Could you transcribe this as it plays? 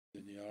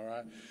all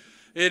right?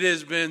 It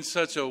has been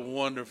such a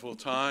wonderful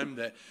time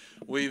that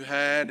we've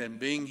had and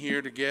being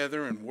here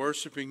together and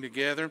worshiping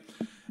together.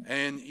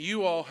 And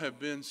you all have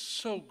been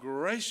so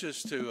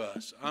gracious to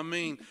us. I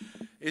mean,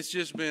 it's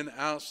just been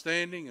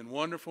outstanding and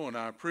wonderful, and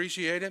I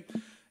appreciate it.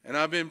 And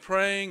I've been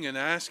praying and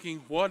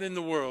asking, what in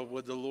the world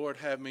would the Lord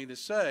have me to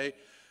say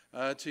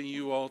to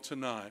you all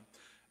tonight?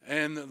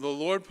 And the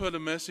Lord put a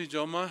message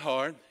on my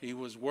heart. He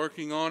was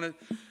working on it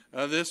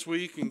this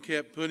week and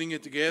kept putting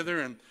it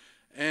together.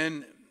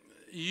 And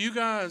you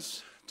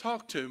guys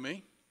talked to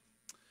me,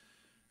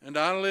 and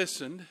I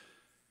listened,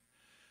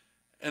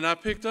 and I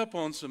picked up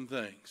on some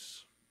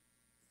things.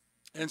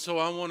 And so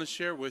I want to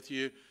share with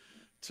you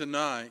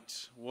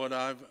tonight what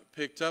I've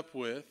picked up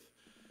with,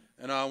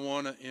 and I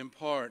want to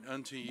impart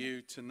unto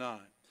you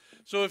tonight.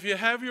 So if you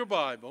have your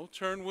Bible,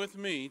 turn with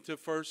me to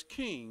 1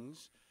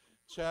 Kings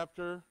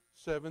chapter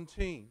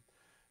 17.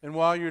 And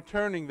while you're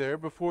turning there,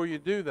 before you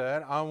do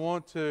that, I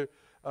want to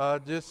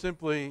just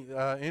simply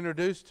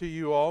introduce to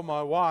you all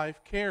my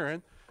wife,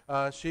 Karen.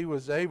 She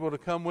was able to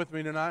come with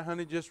me tonight.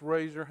 Honey, just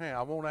raise your hand.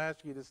 I won't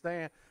ask you to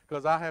stand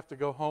because I have to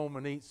go home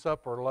and eat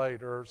supper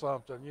later or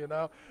something,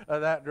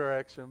 that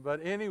direction.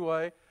 But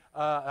anyway,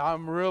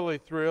 I'm really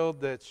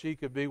thrilled that she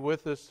could be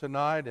with us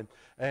tonight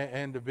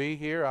and to be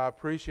here. I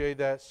appreciate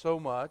that so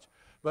much.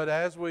 But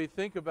as we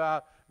think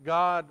about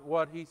God,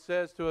 what He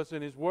says to us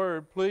in His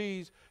Word,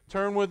 please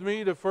turn with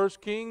me to 1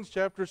 Kings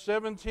chapter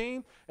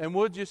 17. And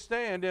would you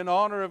stand in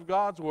honor of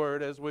God's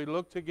Word as we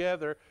look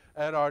together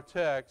at our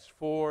text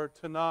for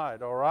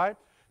tonight, all right?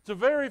 It's a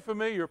very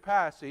familiar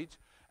passage,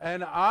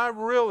 and I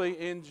really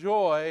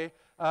enjoy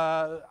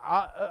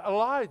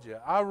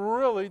Elijah. I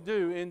really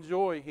do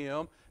enjoy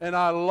him, and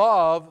I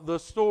love the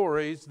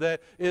stories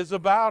that is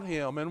about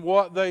him and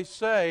what they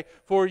say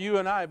for you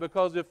and I,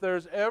 because if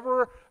there's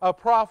ever a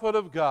prophet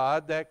of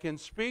God that can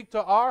speak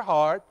to our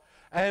heart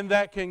and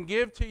that can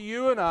give to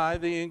you and I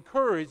the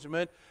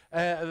encouragement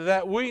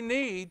that we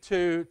need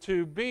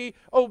to be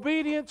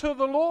obedient to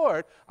the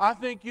Lord, I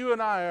think you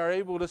and I are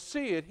able to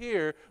see it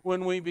here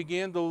when we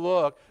begin to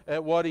look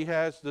at what He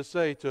has to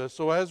say to us.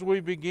 So as we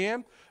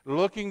begin,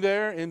 looking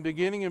there in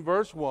beginning in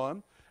verse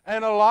 1,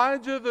 and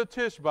Elijah the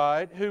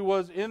Tishbite, who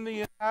was in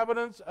the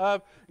inhabitants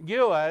of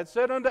Gilead,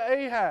 said unto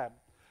Ahab,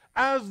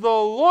 As the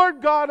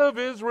Lord God of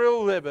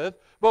Israel liveth,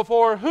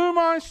 before whom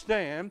I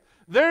stand,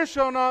 there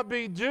shall not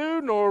be dew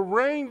nor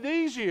rain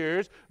these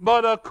years,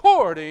 but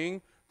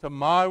according to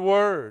my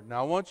word.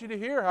 Now I want you to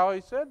hear how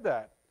he said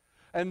that.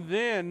 And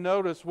then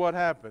notice what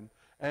happened.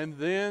 And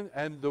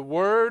the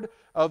word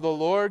of the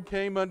Lord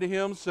came unto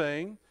him,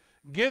 saying,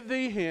 Get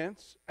thee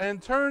hence,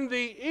 and turn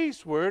thee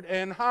eastward,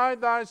 and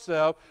hide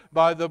thyself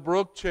by the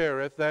brook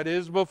Cherith, that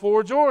is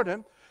before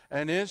Jordan.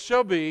 And it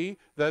shall be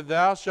that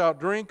thou shalt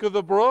drink of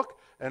the brook,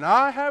 and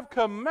I have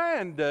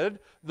commanded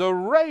the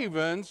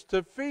ravens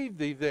to feed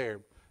thee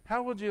there.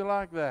 How would you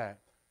like that?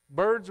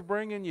 Birds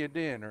bringing you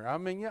dinner. I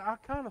mean, I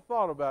kind of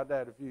thought about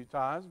that a few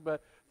times,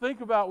 but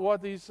think about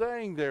what he's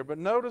saying there. But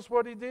notice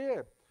what he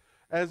did.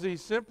 As he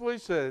simply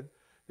said,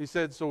 he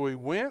said, So he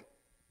went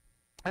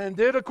and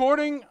did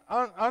according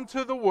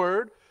unto the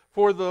word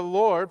for the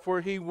Lord,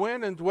 for he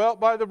went and dwelt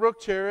by the brook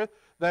Cherith,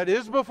 that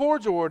is before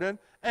Jordan,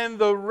 and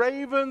the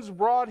ravens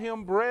brought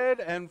him bread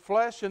and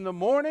flesh in the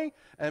morning,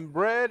 and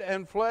bread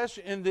and flesh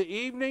in the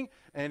evening,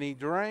 and he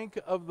drank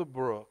of the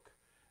brook.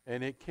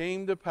 And it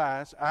came to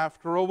pass,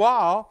 after a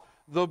while,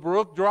 the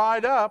brook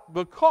dried up,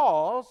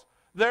 because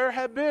there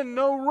had been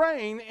no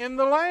rain in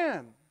the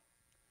land.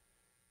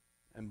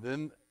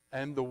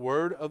 And the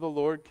word of the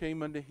Lord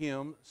came unto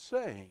him,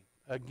 saying,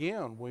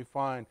 again, we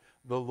find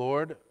the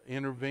Lord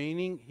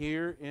intervening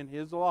here in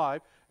his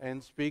life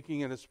and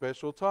speaking in a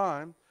special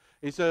time.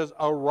 He says,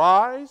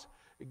 Arise,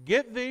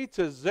 get thee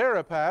to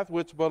Zarephath,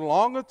 which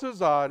belongeth to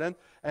Zidon,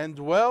 and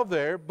dwell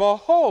there.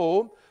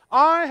 Behold,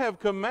 I have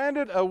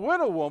commanded a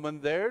widow woman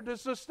there to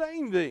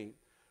sustain thee.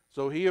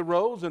 So he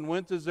arose and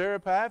went to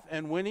Zarephath,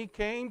 and when he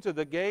came to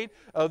the gate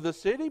of the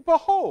city,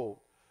 behold,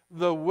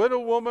 the widow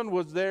woman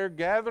was there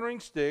gathering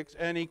sticks,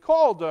 and he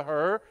called to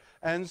her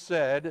and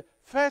said,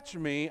 Fetch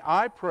me,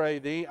 I pray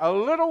thee, a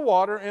little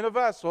water in a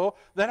vessel,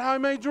 that I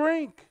may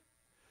drink.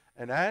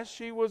 And as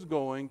she was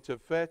going to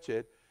fetch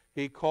it,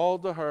 he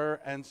called to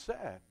her and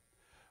said,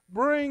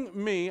 Bring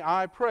me,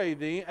 I pray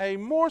thee, a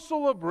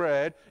morsel of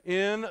bread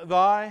in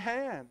thy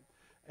hand.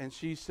 And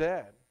she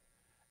said,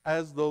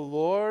 As the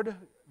Lord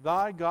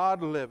thy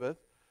God liveth,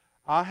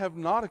 I have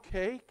not a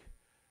cake,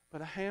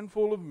 but a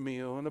handful of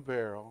meal in a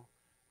barrel,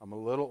 a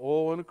little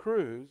oil in a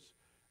cruse.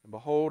 And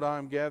behold, I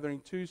am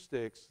gathering 2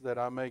 sticks, that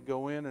I may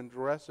go in and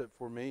dress it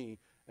for me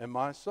and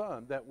my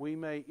son, that we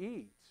may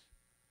eat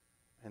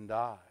and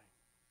die.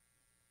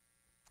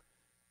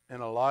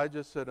 And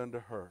Elijah said unto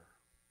her,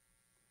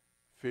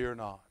 Fear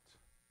not.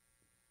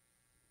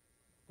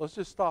 Let's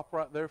just stop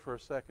right there for a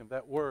second.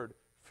 That word,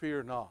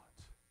 fear not.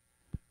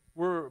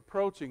 We're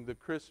approaching the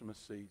Christmas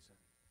season.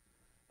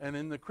 And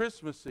in the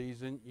Christmas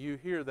season, you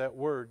hear that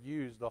word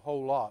used a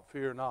whole lot,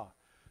 fear not.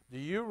 Do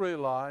you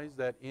realize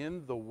that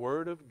in the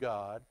Word of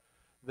God,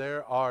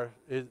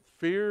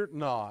 fear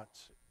not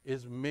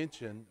is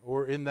mentioned,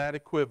 or in that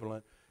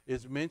equivalent,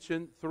 is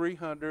mentioned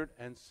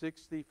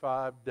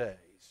 365 days.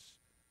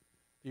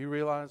 Do you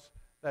realize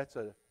that's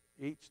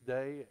each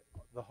day,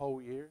 the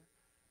whole year,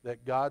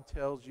 that God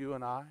tells you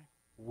and I,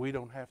 we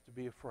don't have to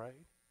be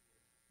afraid.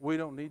 We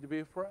don't need to be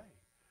afraid.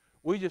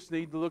 We just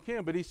need to look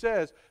in. But he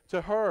says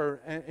to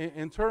her,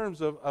 in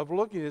terms of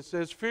looking, it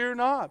says, fear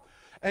not,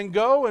 and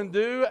go and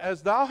do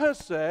as thou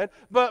hast said,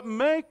 but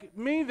make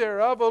me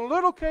thereof a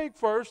little cake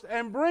first,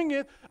 and bring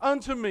it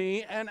unto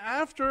me, and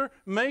after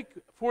make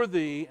for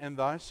thee and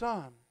thy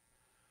son.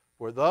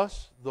 For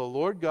thus the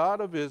Lord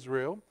God of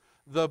Israel,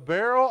 the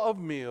barrel of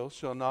meal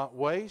shall not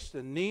waste,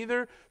 and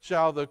neither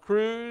shall the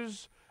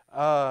cruse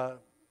of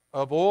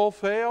oil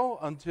fail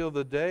until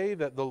the day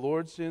that the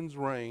Lord sends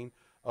rain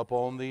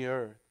upon the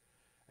earth.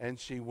 And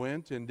she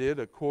went and did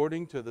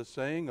according to the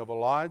saying of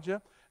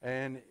Elijah,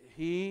 and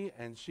she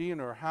and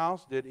her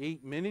house did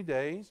eat many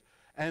days,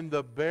 and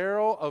the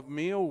barrel of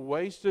meal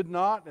wasted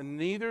not, and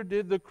neither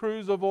did the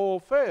cruse of oil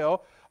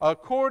fail,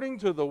 according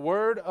to the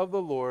word of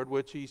the Lord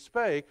which he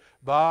spake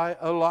by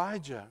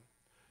Elijah.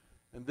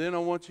 And then I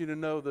want you to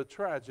know the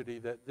tragedy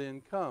that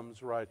then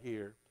comes right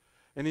here.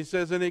 And he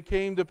says, and it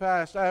came to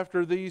pass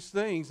after these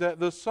things that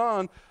the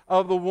son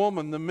of the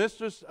woman, the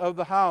mistress of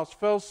the house,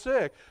 fell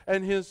sick,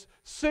 and his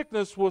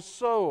sickness was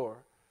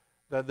sore,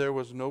 that there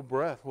was no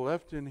breath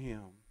left in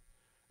him.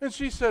 And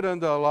she said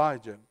unto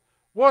Elijah,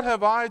 what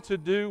have I to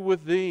do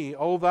with thee,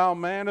 O thou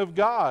man of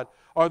God?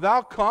 Art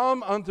thou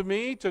come unto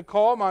me to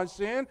call my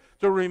sin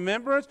to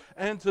remembrance,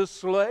 and to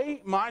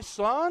slay my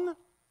son?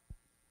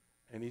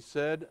 And he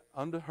said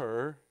unto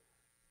her,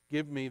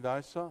 give me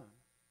thy son.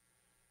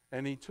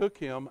 And he took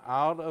him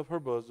out of her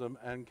bosom,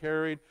 and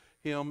carried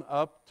him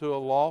up to a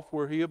loft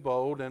where he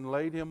abode, and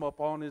laid him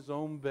upon his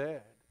own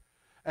bed.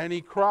 And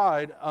he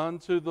cried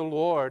unto the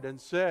Lord, and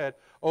said,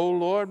 O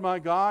Lord my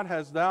God,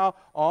 hast thou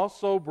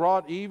also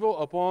brought evil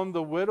upon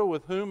the widow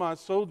with whom I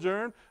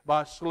sojourn,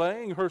 by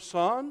slaying her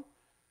son?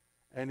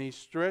 And he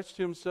stretched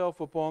himself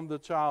upon the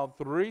child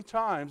 3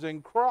 times,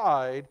 and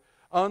cried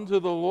unto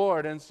the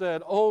Lord, and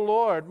said, O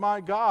Lord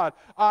my God,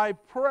 I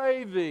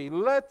pray thee,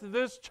 let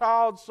this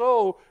child's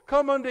soul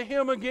come unto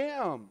him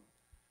again.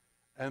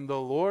 And the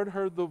Lord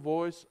heard the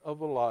voice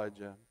of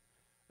Elijah,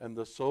 and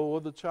the soul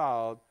of the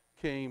child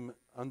came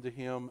unto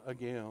him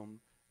again,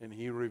 and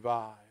he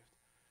revived.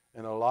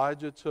 And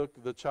Elijah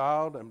took the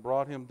child, and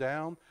brought him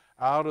down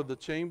out of the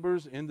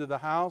chambers into the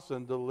house,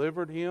 and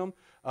delivered him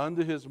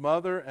unto his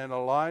mother. And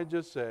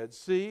Elijah said,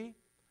 see,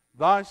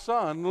 thy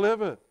son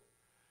liveth.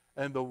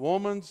 And the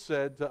woman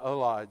said to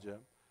Elijah,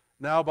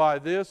 now by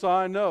this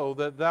I know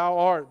that thou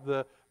art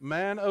the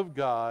man of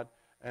God,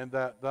 and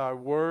that thy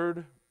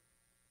word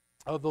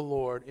of the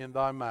Lord in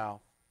thy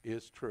mouth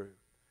is true.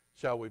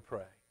 Shall we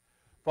pray?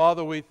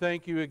 Father, we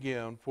thank you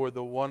again for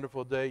the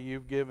wonderful day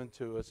you've given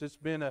to us. It's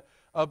been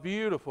a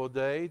beautiful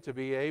day to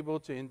be able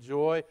to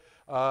enjoy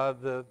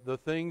the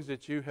things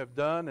that you have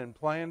done and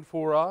planned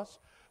for us.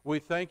 We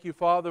thank you,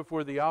 Father,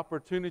 for the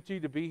opportunity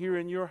to be here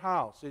in your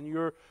house, in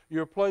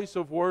your place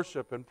of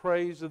worship and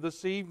praise of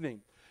this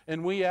evening.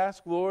 And we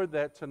ask, Lord,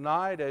 that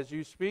tonight as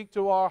you speak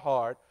to our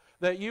heart,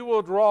 that you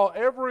will draw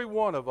every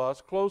one of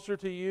us closer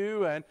to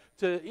you and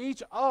to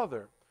each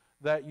other,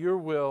 that your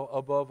will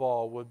above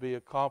all would be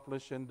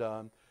accomplished and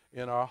done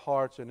in our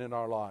hearts and in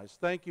our lives.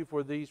 Thank you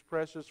for these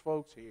precious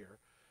folks here.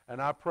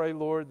 And I pray,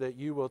 Lord, that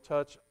you will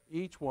touch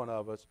each one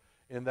of us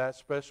in that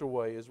special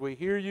way. As we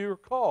hear your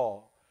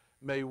call,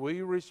 may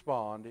we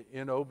respond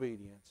in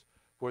obedience.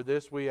 For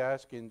this we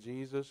ask in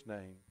Jesus'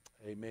 name.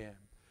 Amen.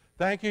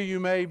 Thank you. You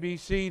may be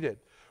seated.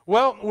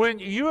 Well, when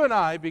you and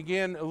I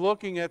begin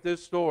looking at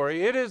this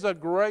story, it is a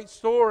great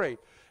story.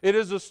 It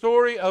is a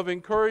story of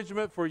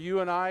encouragement for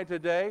you and I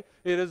today.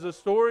 It is a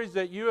story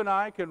that you and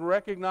I can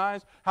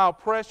recognize how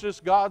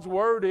precious God's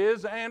Word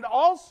is, and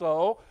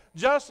also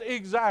just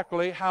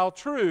exactly how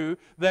true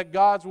that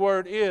God's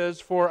Word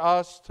is for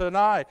us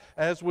tonight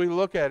as we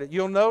look at it.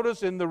 You'll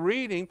notice in the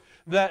reading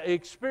that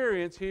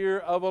experience here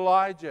of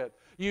Elijah.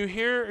 You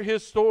hear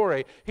his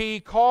story.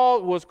 He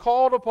was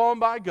called upon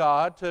by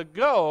God to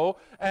go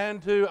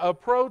and to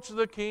approach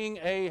the king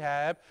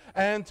Ahab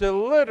and to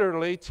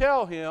literally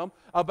tell him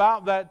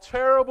about that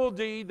terrible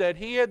deed that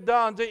he had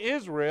done to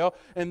Israel,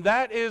 and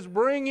that is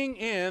bringing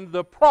in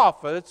the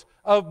prophets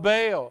of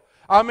Baal.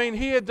 I mean,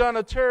 he had done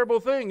a terrible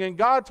thing, and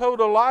God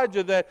told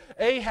Elijah that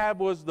Ahab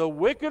was the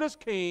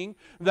wickedest king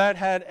that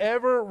had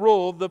ever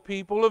ruled the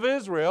people of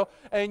Israel,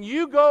 and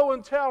you go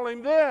and tell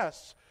him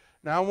this.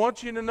 Now, I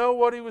want you to know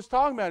what he was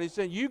talking about. He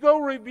said, you go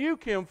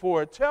rebuke him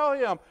for it. Tell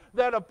him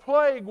that a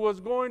plague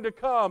was going to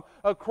come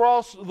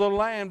across the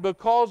land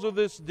because of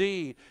this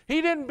deed.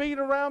 He didn't beat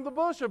around the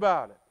bush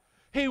about it.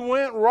 He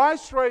went right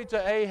straight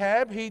to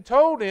Ahab. He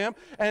told him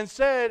and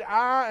said,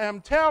 I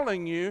am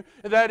telling you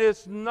that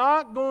it's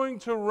not going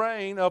to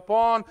rain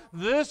upon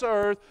this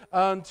earth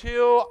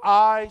until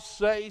I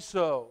say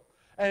so.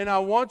 And I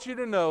want you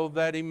to know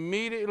that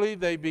immediately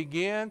they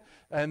began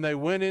and they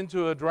went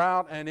into a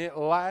drought, and it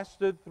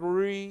lasted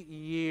 3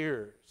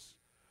 years.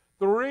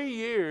 3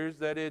 years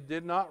that it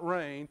did not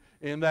rain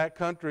in that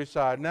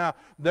countryside. Now,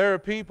 there are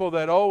people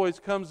that always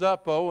comes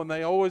up, and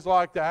they always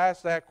like to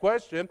ask that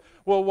question,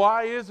 well,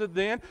 why is it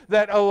then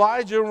that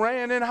Elijah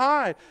ran and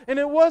hid? And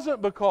it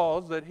wasn't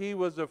because that he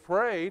was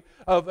afraid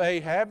of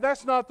Ahab.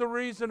 That's not the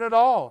reason at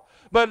all.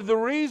 But the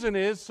reason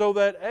is so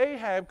that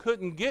Ahab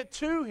couldn't get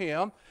to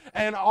him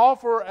and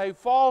offer a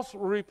false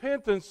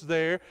repentance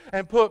there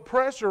and put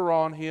pressure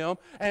on him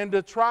and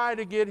to try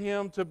to get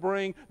him to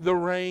bring the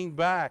rain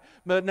back.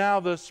 But now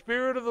the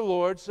Spirit of the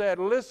Lord said,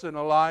 listen,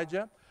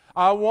 Elijah,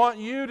 I want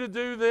you to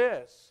do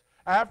this.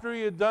 After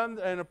he had done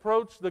and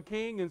approached the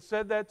king and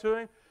said that to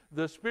him,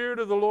 the Spirit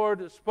of the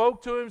Lord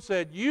spoke to him,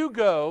 said, you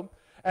go,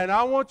 and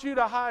I want you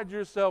to hide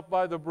yourself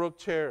by the brook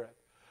Cherith.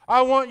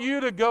 I want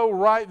you to go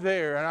right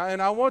there,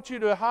 and I want you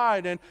to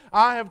hide. And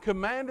I have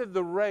commanded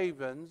the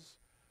ravens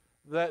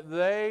that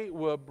they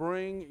will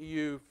bring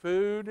you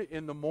food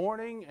in the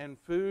morning and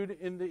food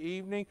in the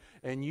evening,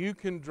 and you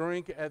can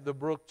drink at the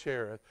brook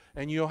Cherith,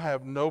 and you'll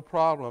have no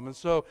problem. And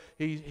so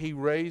he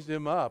raised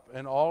him up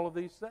and all of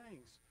these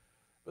things.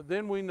 But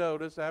then we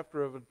notice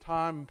after a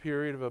time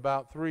period of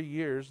about 3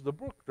 years, the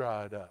brook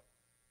dried up.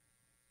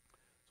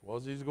 So what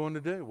was he going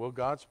to do? Well,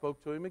 God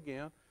spoke to him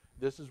again.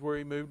 This is where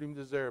he moved him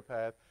to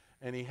Zarephath,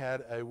 and he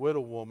had a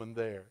widow woman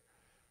there,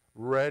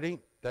 ready,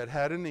 that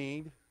had a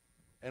need,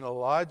 and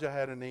Elijah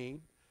had a need,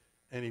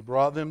 and he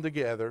brought them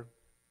together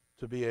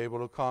to be able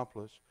to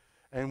accomplish.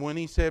 And when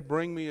he said,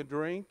 bring me a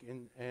drink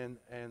and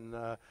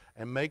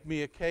make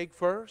me a cake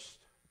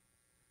first,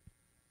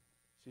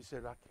 she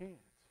said, I can't.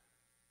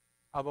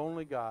 I've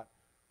only got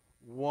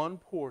one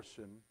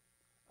portion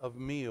of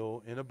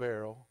meal in a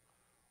barrel,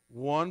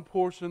 one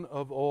portion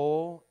of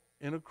oil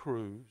in a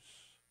cruse,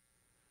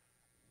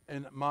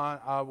 and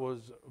I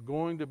was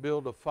going to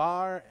build a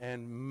fire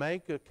and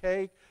make a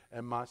cake,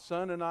 and my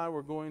son and I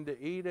were going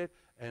to eat it,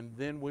 and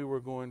then we were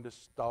going to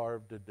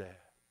starve to death.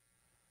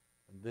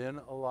 And then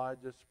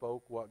Elijah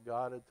spoke what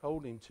God had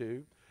told him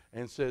to,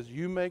 and says,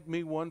 you make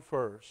me one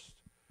first,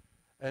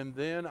 and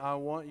then I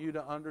want you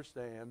to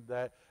understand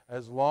that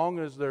as long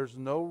as there's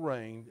no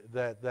rain,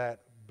 that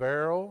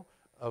barrel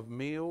of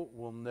meal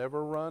will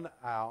never run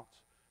out,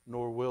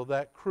 nor will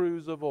that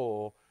cruse of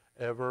oil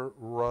ever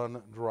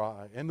run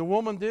dry. And the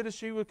woman did as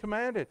she was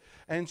commanded,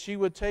 and she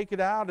would take it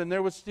out, and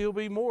there would still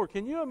be more.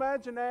 Can you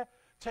imagine that?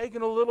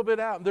 Taking a little bit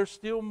out, and there's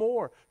still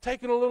more.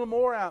 Taking a little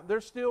more out,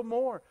 there's still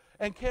more.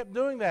 And kept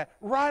doing that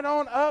right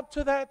on up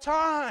to that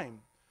time.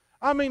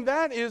 I mean,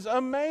 that is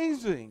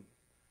amazing.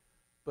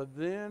 But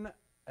then,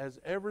 as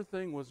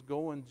everything was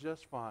going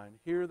just fine,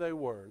 here they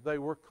were. They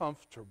were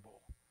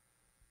comfortable.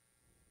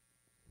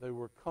 They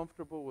were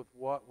comfortable with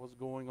what was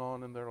going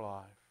on in their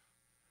life.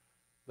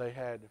 They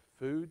had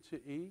food to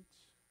eat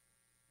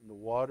and the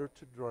water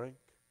to drink,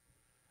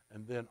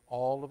 and then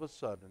all of a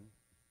sudden,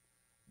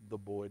 the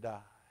boy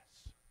dies.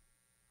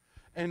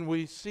 And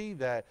we see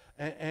that,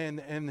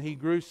 and he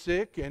grew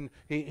sick, and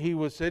he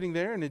was sitting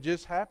there, and it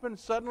just happened.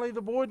 Suddenly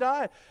the boy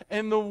died.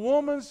 And the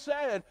woman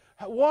said,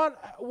 what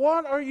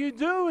are you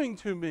doing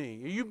to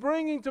me? Are you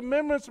bringing to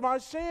remembrance my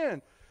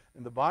sin?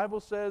 And the Bible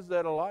says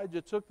that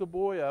Elijah took the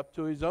boy up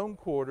to his own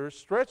quarters,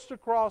 stretched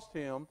across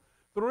him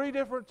 3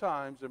 different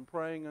times and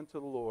praying unto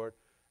the Lord.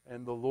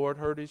 And the Lord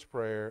heard his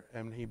prayer,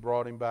 and he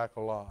brought him back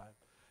alive.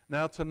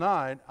 Now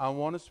tonight, I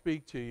want to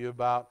speak to you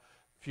about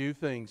a few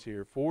things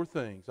here, 4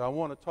 things. I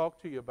want to talk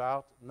to you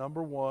about,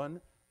 number 1,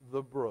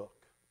 the brook.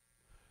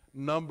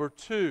 Number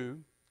 2,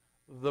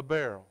 the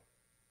barrel.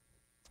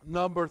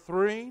 Number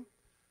 3,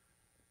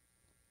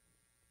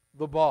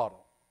 the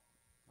bottle.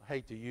 I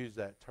hate to use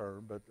that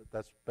term, but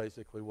that's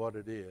basically what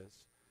it is.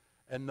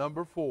 And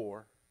number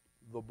 4,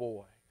 the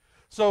boy.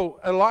 So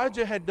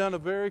Elijah had done a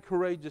very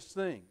courageous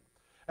thing.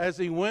 As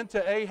he went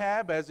to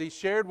Ahab, as he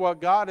shared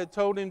what God had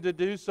told him to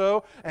do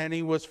so, and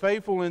he was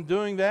faithful in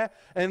doing that.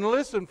 And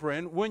listen,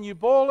 friend, when you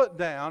boil it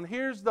down,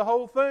 here's the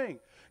whole thing.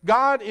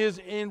 God is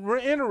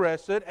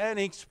interested and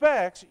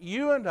expects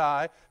you and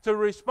I to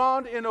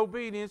respond in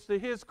obedience to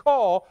His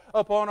call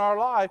upon our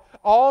life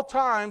all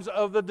times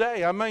of the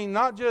day. I mean,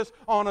 not just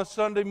on a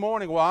Sunday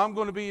morning. Well, I'm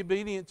going to be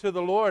obedient to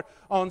the Lord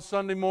on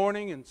Sunday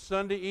morning and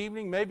Sunday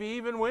evening, maybe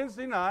even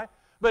Wednesday night.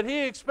 But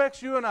He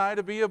expects you and I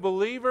to be a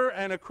believer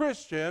and a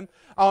Christian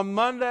on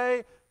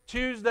Monday,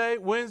 Tuesday,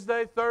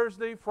 Wednesday,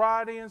 Thursday,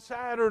 Friday, and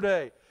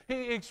Saturday.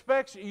 He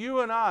expects you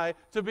and I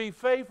to be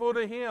faithful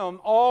to Him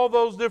all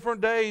those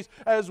different days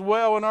as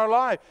well in our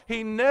life.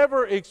 He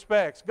never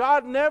expects,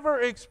 God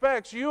never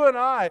expects you and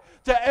I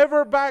to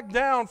ever back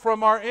down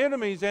from our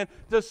enemies and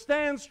to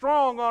stand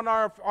strong on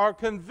our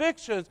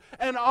convictions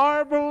and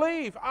our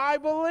belief. I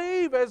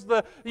believe, as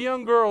the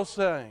young girl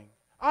sang.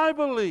 I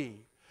believe.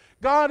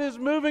 God is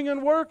moving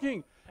and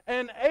working.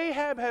 And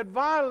Ahab had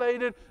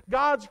violated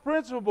God's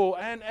principle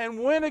and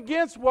went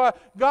against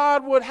what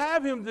God would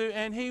have him do,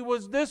 and he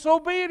was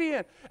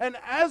disobedient. And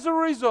as a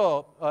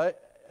result,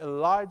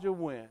 Elijah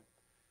went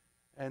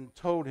and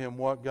told him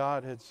what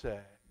God had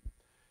said.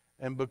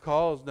 And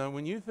because, now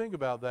when you think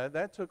about that,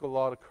 that took a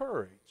lot of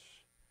courage.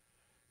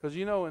 Because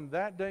you know, in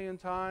that day and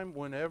time,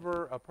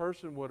 whenever a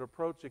person would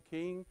approach a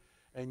king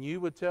and you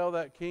would tell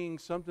that king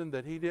something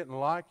that he didn't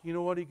like, you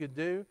know what he could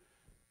do?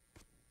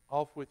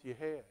 Off with your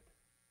head.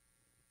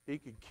 He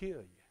could kill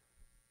you.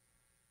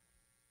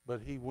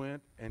 But he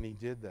went and he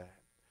did that.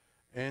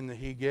 And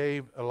he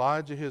gave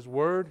Elijah his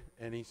word,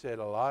 and he said,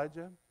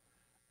 Elijah,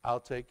 I'll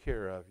take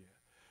care of you.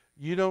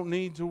 You don't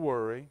need to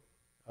worry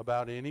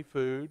about any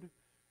food,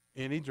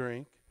 any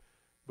drink,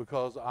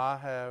 because I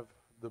have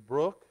the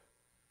brook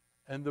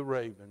and the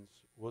ravens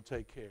will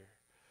take care.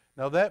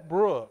 Now that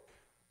brook,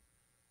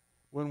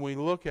 when we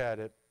look at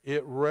it,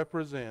 it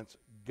represents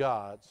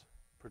God's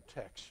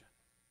protection.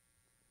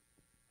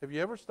 Have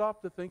you ever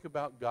stopped to think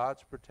about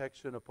God's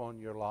protection upon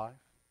your life?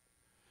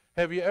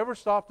 Have you ever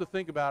stopped to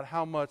think about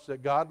how much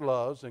that God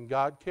loves and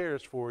God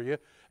cares for you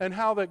and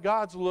how that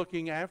God's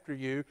looking after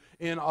you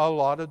in a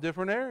lot of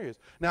different areas?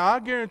 Now, I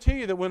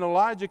guarantee you that when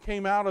Elijah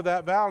came out of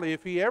that valley,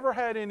 if he ever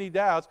had any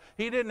doubts,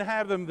 he didn't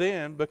have them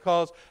then,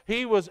 because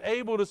he was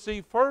able to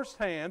see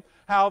firsthand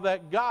how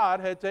that God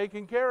had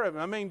taken care of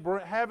him. I mean,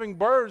 having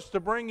birds to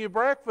bring you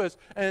breakfast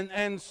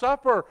and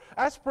supper,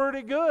 that's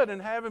pretty good,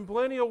 and having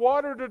plenty of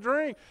water to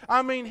drink.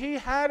 I mean, he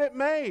had it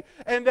made,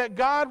 and that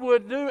God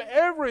would do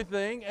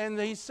everything, and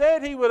he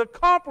said he would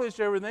accomplish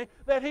everything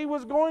that he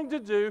was going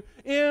to do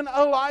in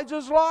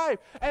Elijah's life.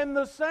 And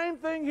the same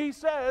thing he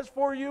says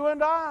for you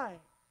and I.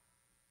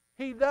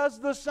 He does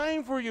the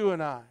same for you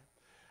and I.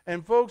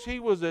 And folks, he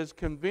was as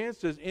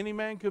convinced as any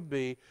man could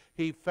be.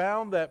 He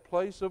found that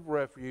place of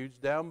refuge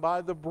down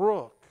by the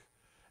brook,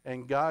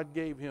 and God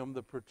gave him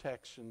the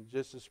protection,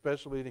 just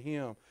especially to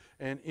him.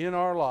 And in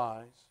our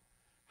lives,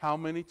 how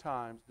many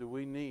times do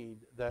we need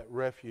that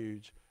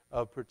refuge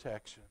of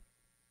protection?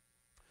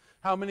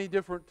 How many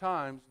different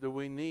times do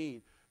we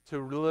need to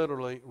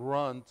literally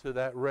run to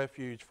that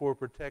refuge for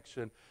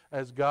protection,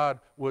 as God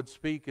would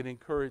speak and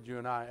encourage you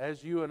and I?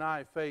 As you and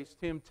I face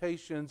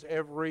temptations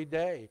every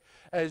day,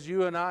 as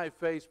you and I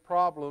face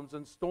problems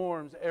and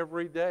storms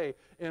every day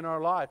in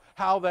our life,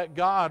 how that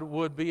God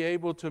would be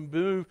able to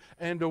move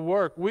and to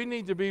work. We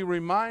need to be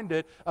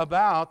reminded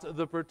about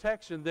the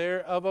protection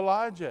there of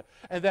Elijah,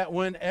 and that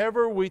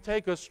whenever we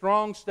take a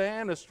strong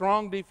stand, a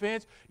strong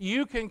defense,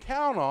 you can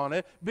count on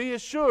it. Be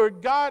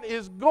assured God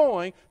is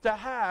going to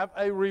have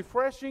a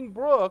refreshing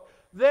brook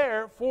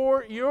there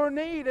for your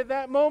need at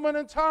that moment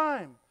in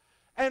time.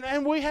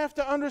 And we have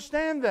to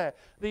understand that.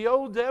 The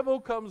old devil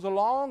comes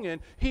along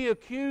and he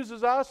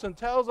accuses us and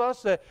tells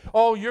us that,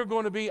 oh, you're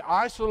going to be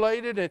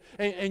isolated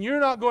and you're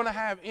not going to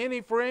have any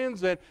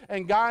friends.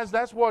 And guys,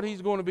 that's what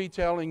he's going to be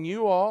telling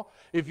you all.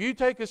 If you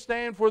take a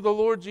stand for the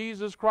Lord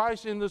Jesus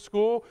Christ in the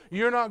school,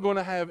 you're not going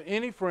to have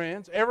any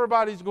friends.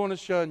 Everybody's going to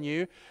shun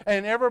you,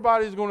 and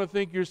everybody's going to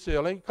think you're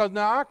silly. Because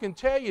now I can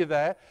tell you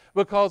that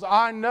because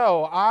I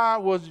know I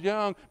was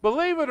young.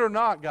 Believe it or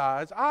not,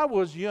 guys, I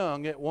was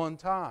young at one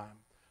time.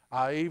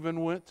 I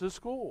even went to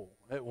school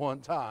at one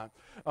time,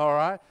 all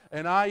right?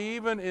 And I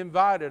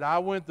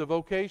went the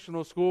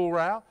vocational school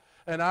route,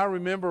 and I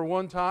remember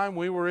one time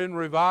we were in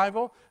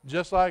revival,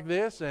 just like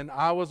this, and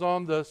I was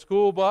on the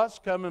school bus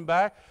coming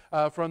back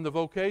from the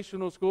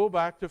vocational school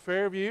back to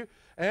Fairview,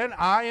 and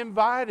I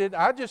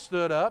just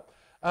stood up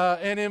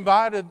and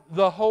invited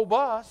the whole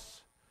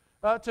bus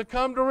to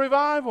come to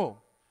revival.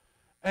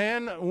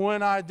 And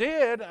when I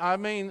did,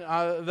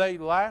 they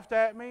laughed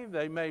at me,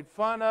 they made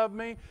fun of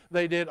me,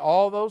 they did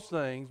all those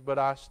things, but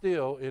I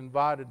still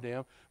invited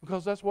them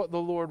because that's what the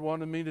Lord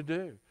wanted me to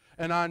do.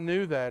 And I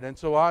knew that, and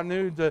so I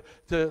knew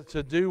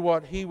to do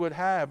what He would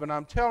have. And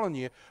I'm telling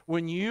you,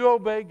 when you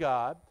obey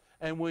God,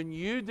 and when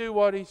you do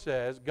what He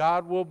says,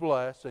 God will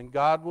bless, and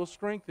God will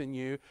strengthen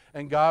you,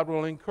 and God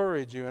will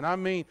encourage you. And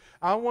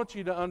I want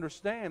you to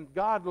understand,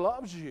 God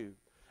loves you,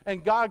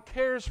 and God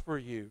cares for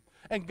you.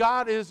 And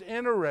God is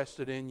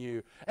interested in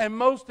you. And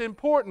most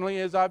importantly,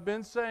 as I've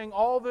been saying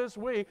all this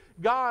week,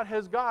 God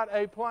has got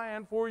a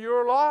plan for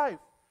your life.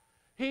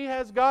 He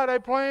has got a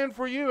plan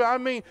for you.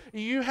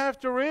 You have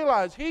to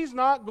realize He's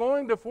not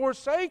going to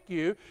forsake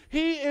you.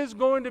 He is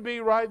going to be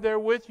right there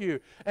with you.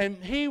 And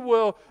He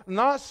will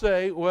not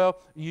say, well,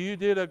 you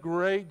did a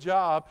great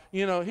job.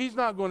 He's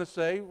not going to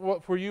say,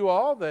 for you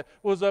all that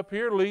was up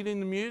here leading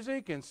the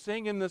music and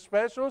singing the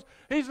specials,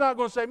 He's not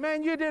going to say,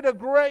 man, you did a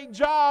great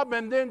job,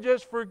 and then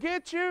just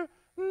forget you.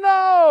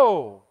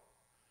 No.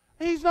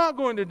 He's not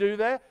going to do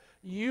that.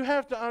 You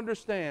have to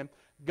understand,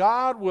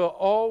 God will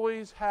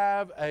always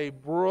have a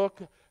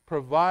brook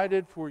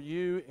provided for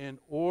you in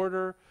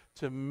order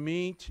to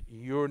meet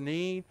your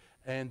need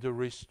and to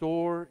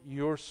restore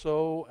your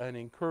soul and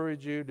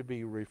encourage you to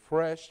be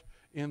refreshed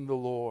in the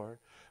Lord.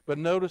 But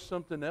notice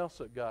something else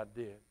that God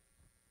did.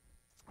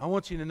 I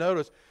want you to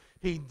notice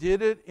He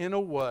did it in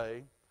a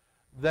way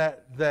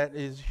that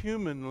is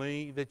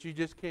humanly, that you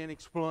just can't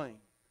explain.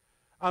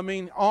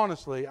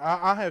 Honestly,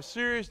 I have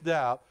serious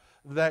doubt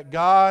that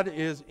God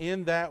is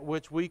in that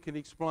which we can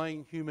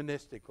explain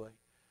humanistically.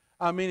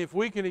 If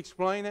we can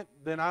explain it,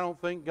 then I don't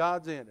think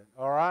God's in it,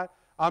 all right?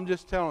 I'm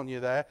just telling you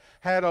that.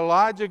 Had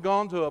Elijah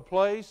gone to a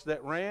place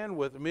that ran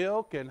with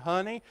milk and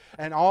honey,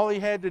 and all he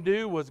had to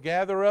do was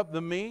gather up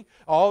the meat,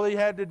 all he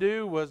had to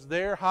do was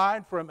there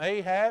hide from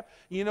Ahab,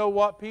 you know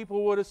what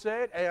people would have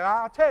said? And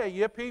I'll tell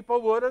you,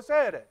 people would have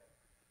said it.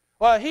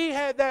 Well, he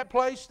had that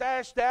place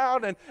stashed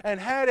out and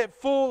had it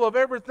full of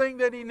everything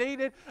that he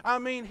needed. I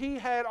mean, he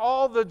had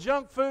all the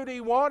junk food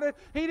he wanted.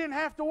 He didn't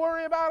have to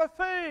worry about a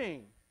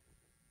thing.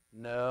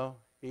 No,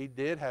 he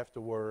did have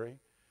to worry.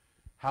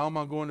 How am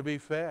I going to be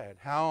fed?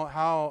 How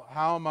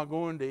am I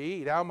going to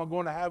eat? How am I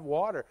going to have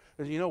water?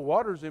 Because, you know,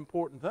 water is an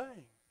important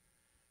thing.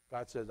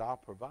 God says, I'll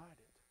provide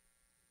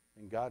it.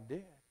 And God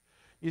did.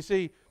 You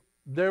see,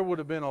 there would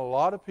have been a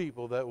lot of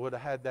people that would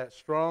have had that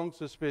strong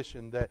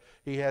suspicion that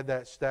he had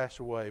that stashed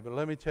away. But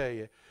let me tell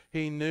you,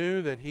 he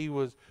knew that he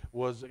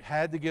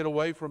had to get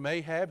away from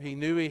Ahab. He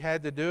knew he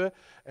had to do it,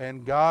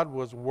 and God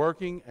was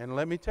working. And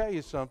let me tell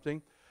you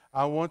something.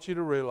 I want you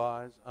to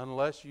realize,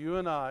 unless you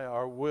and I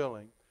are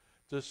willing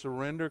to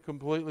surrender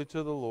completely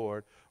to the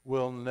Lord,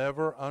 we'll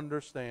never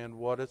understand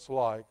what it's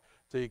like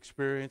to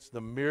experience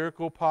the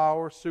miracle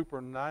power,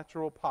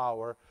 supernatural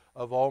power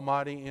of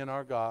Almighty in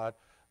our God,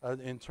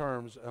 in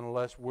terms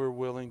unless we're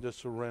willing to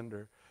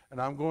surrender.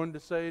 And I'm going to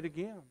say it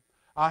again.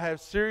 I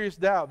have serious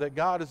doubt that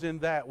God is in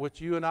that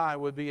which you and I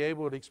would be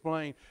able to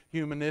explain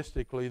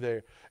humanistically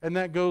there. And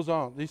that goes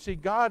on. You see,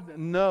 God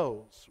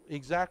knows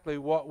exactly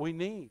what we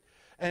need.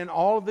 And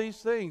all of these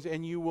things.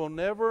 And you will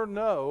never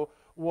know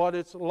what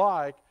it's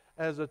like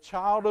as a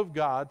child of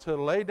God to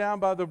lay down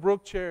by the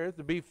brook Cherith,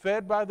 to be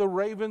fed by the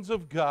ravens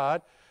of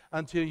God,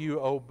 until you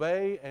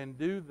obey and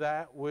do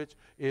that which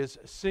is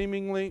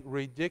seemingly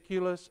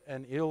ridiculous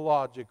and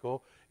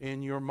illogical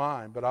in your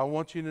mind. But I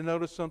want you to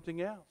notice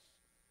something else.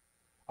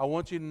 I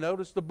want you to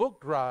notice the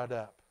brook dried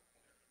up.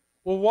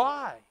 Well,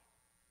 why?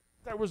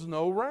 There was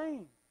no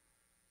rain.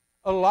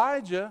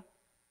 Elijah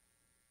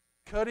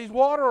cut his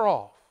water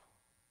off.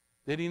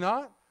 Did he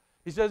not?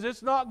 He says,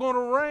 it's not going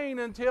to rain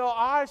until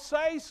I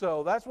say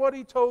so. That's what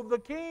he told the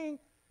king.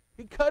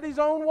 He cut his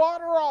own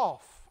water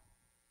off.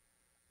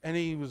 And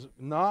he was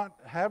not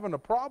having a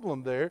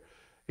problem there.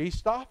 He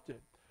stopped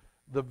it.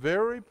 The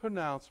very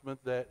pronouncement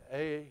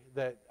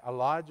that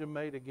Elijah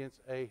made against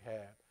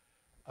Ahab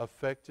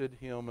affected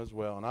him as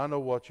well. And I know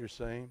what you're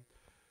saying.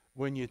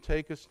 When you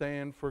take a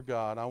stand for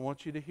God, I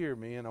want you to hear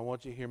me, and I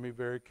want you to hear me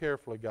very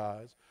carefully,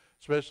 guys,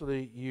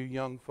 especially you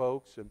young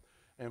folks,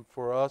 and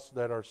for us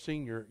that are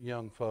senior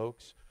young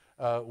folks,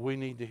 we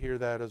need to hear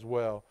that as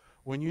well.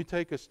 When you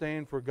take a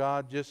stand for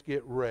God, just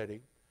get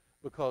ready,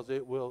 because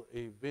it will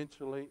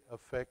eventually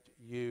affect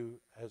you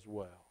as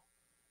well.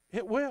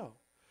 It will.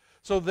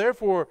 So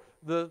therefore,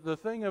 the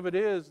thing of it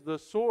is, the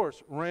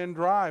source ran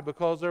dry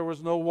because there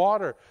was no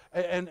water,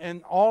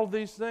 and all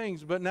these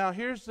things. But now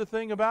here's the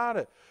thing about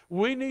it.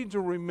 We need to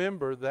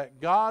remember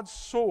that God's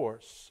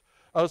source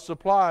of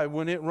supply,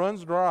 when it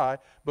runs dry,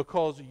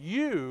 because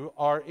you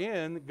are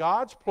in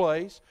God's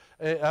place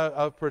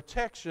of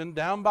protection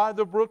down by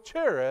the brook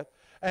Cherith,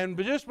 and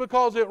just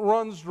because it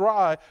runs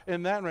dry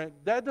in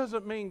that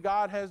doesn't mean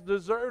God has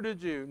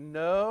deserted you.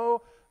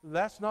 No,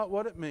 that's not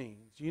what it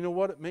means. You know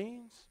what it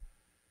means?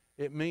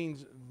 It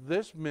means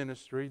this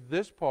ministry,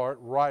 this part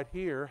right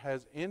here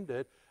has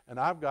ended, and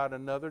I've got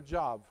another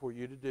job for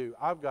you to do.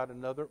 I've got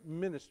another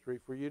ministry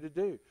for you to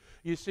do.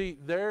 You see,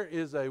 there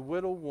is a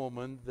widow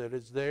woman that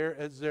is there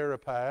at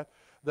Zarephath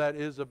that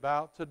is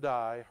about to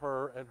die,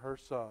 her and her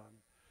son.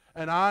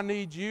 And I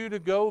need you to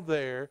go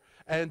there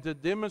and to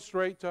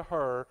demonstrate to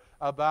her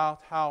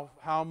about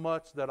how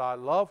much that I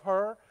love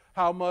her,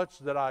 how much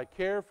that I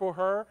care for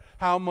her,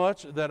 how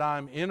much that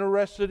I'm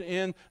interested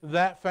in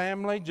that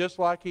family, just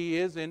like He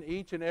is in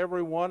each and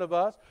every one of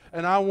us.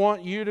 And I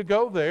want you to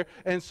go there.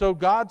 And so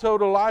God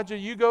told Elijah,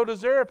 you go to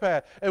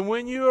Zarephath. And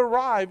when you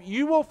arrive,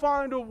 you will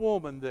find a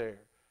woman there.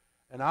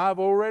 And I've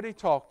already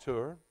talked to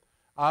her.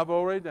 I've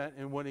already done.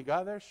 And when he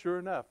got there, sure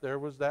enough, there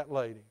was that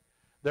lady.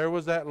 There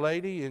was that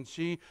lady, and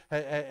she,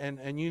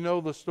 and you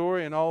know the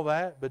story and all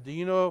that, but do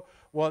you know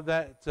what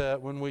that,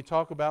 when we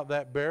talk about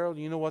that barrel,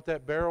 you know what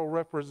that barrel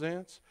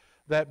represents?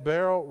 That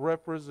barrel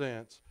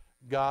represents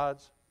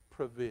God's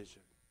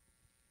provision.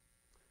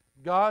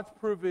 God's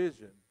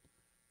provision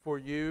for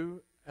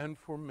you and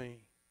for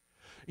me.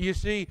 You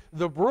see,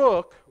 the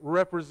brook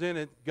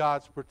represented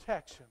God's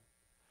protection.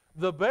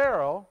 The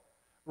barrel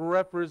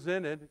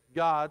represented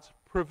God's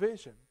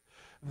provision.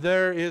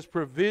 There is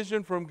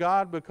provision from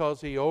God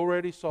because He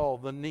already saw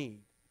the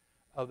need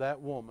of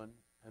that woman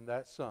and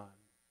that son,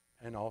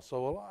 and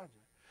also Elijah.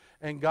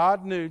 And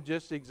God knew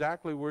just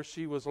exactly where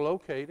she was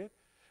located.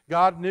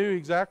 God knew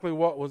exactly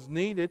what was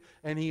needed,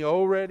 and He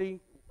already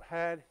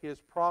had His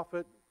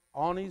prophet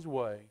on his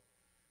way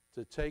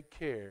to take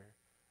care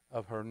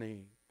of her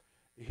need.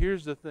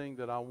 Here's the thing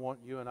that I want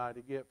you and I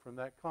to get from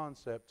that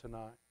concept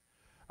tonight.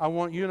 I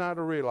want you and I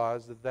to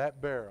realize that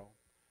that barrel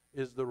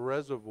is the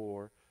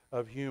reservoir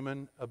of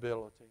human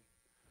ability.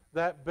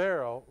 That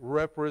barrel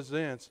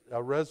represents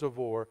a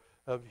reservoir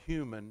of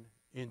human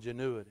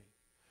ingenuity.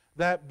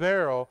 That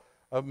barrel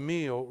of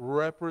meal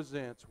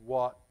represents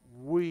what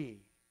we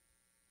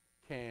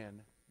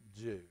can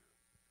do.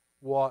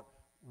 What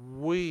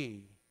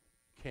we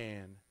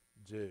can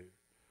do.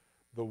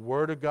 The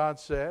Word of God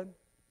said,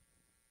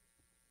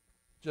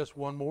 just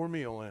one more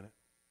meal in it.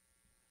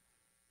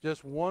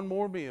 Just one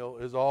more meal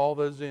is all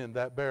that's in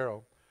that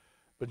barrel.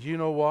 But you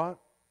know what?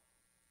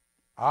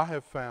 I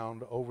have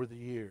found over the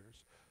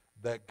years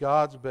that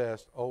God's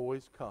best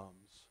always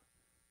comes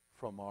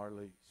from our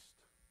least.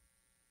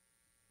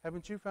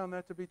 Haven't you found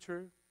that to be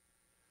true?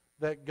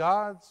 That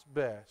God's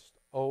best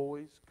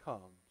always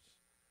comes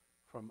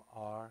from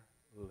our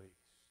least.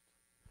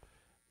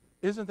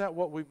 Isn't that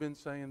what we've been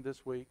saying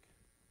this week?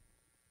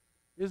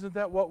 Isn't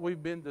that what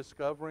we've been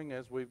discovering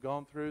as we've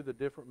gone through the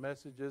different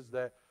messages,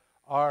 that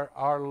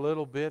our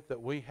little bit that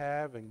we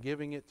have, and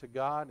giving it to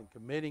God and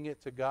committing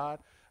it to God,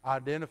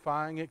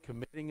 identifying it,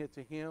 committing it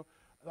to Him,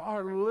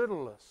 our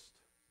littlest,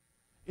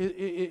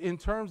 in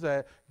terms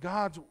that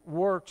God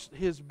works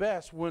His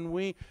best when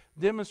we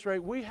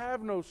demonstrate we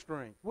have no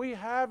strength, we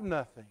have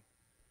nothing.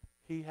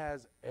 He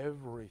has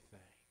everything,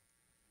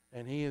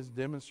 and He has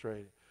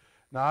demonstrated.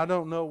 Now, I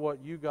don't know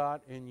what you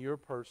got in your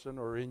person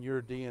or in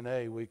your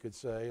DNA, we could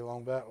say,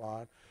 along that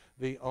line.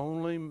 The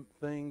only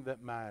thing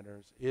that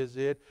matters is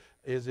it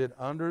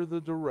under the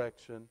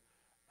direction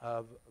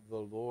of the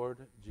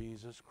Lord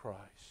Jesus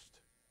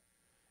Christ?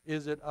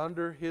 Is it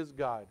under His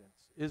guidance?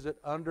 Is it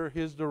under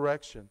His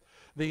direction?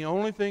 The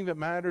only thing that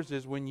matters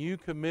is when you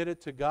commit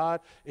it to God,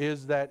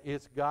 is that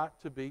it's got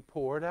to be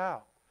poured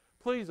out.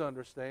 Please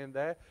understand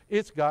that.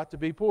 It's got to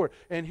be poured.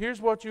 And here's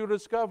what you'll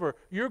discover.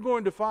 You're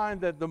going to find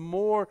that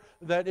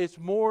that it's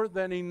more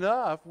than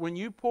enough when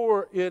you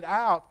pour it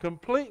out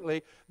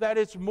completely, that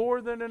it's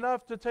more than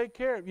enough to take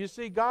care of. You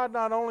see, God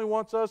not only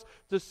wants us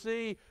to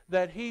see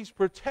that He's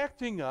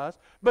protecting us,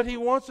 but He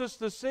wants us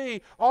to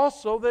see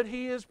also that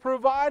He is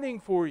providing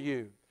for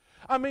you.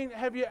 I mean,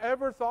 have you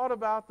ever thought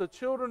about the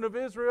children of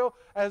Israel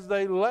as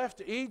they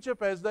left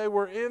Egypt, as they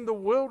were in the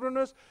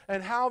wilderness,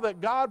 and how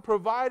that God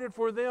provided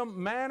for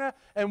them manna?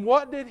 And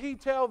what did He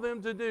tell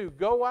them to do?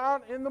 Go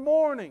out in the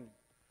morning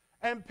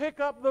and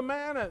pick up the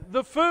manna,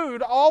 the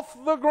food off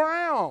the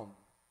ground,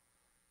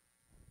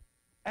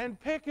 and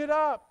pick it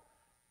up.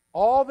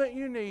 All that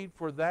you need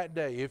for that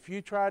day. If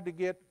you tried to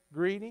get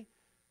greedy,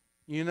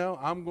 you know,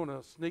 I'm going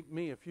to sneak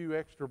me a few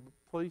extra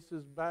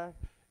pieces back,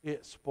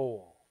 it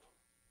spoiled.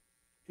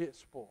 It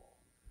spoiled.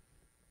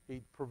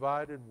 He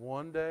provided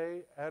one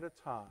day at a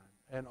time.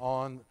 And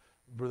on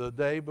the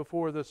day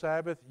before the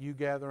Sabbath, you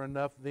gather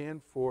enough then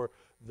for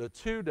the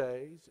 2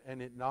 days, and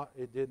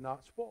it did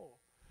not spoil.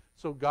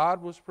 So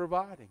God was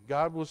providing.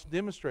 God was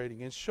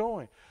demonstrating and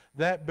showing.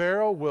 That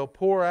barrel will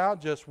pour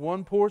out just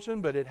one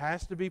portion, but it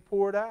has to be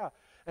poured out.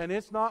 And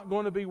it's not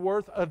going to be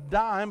worth a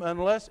dime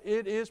unless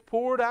it is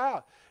poured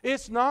out.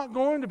 It's not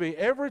going to be.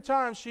 Every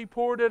time she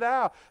poured it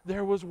out,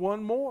 there was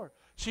one more.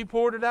 She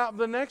poured it out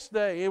the next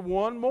day,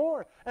 one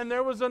more. And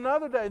there was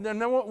another day, then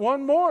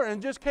one more,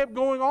 and just kept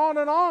going on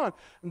and on.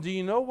 Do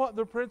you know what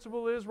the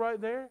principle is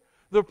right there?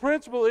 The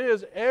principle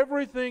is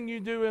everything you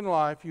do in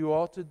life you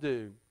ought to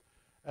do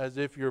as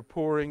if you're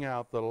pouring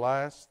out the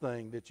last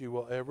thing that you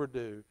will ever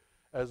do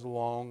as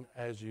long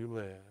as you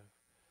live.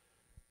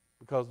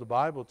 Because the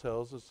Bible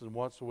tells us, and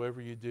whatsoever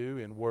you do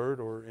in word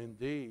or in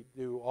deed,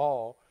 do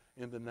all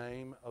in the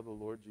name of the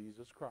Lord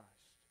Jesus Christ.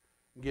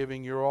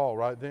 Giving your all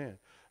right then.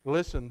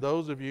 Listen,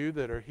 those of you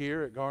that are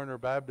here at Garner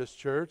Baptist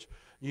Church,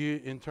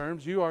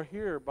 you are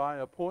here by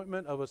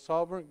appointment of a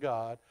sovereign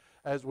God,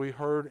 as we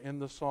heard in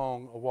the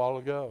song a while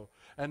ago.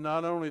 And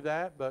not only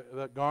that,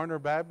 but Garner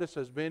Baptist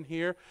has been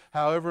here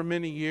however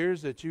many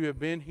years that you have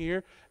been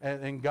here,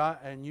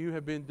 and you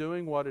have been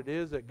doing what it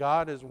is that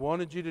God has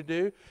wanted you to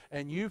do,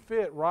 and you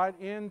fit right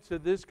into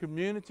this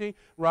community,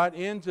 right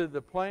into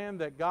the plan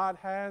that God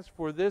has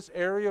for this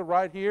area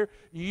right here.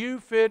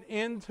 You fit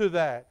into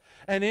that.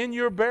 And in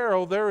your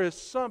barrel there is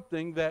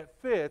something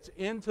that fits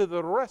into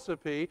the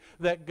recipe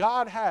that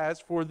God has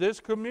for this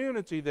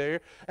community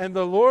there. And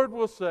the Lord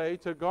will say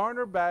to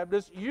Garner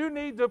Baptist, you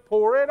need to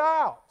pour it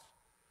out.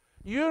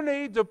 You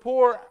need to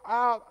pour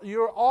out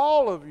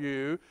all of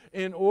you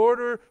in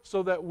order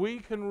so that we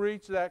can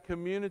reach that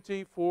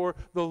community for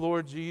the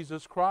Lord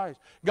Jesus Christ.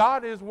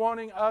 God is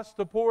wanting us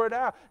to pour it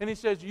out. And He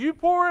says, you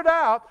pour it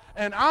out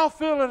and I'll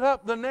fill it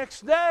up the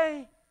next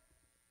day.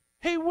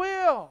 He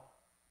will.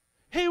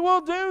 He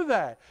will do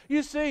that.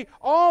 You see,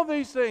 all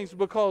these things,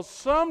 because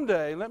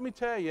someday, let me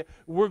tell you,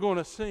 we're going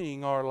to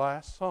sing our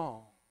last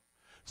song.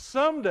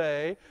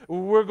 Someday,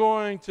 we're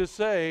going to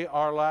say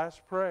our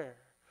last prayer.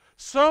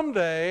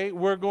 Someday,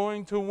 we're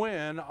going to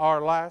win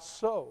our last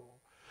soul.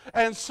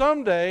 And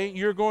someday,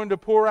 you're going to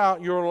pour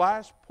out your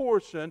last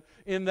portion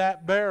in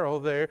that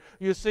barrel there.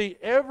 You see,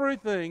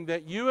 everything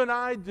that you and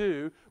I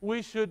do,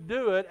 we should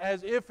do it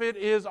as if it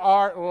is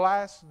our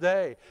last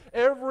day.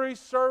 Every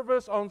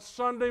service on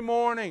Sunday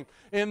morning,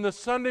 in the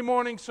Sunday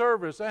morning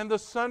service, and the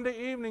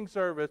Sunday evening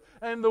service,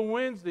 and the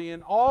Wednesday,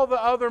 and all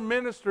the other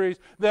ministries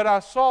that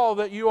I saw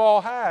that you all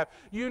have,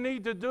 you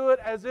need to do it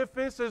as if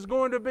this is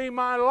going to be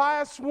my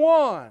last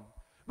one.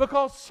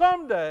 Because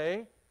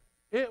someday,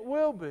 it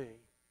will be.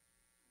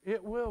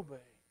 It will be.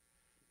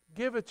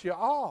 Give it your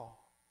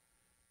all.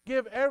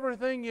 Give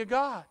everything you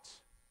got.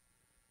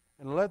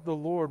 And let the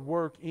Lord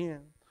work in.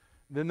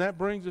 Then that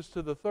brings us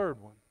to the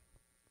third one.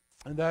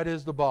 And that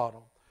is the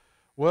bottle.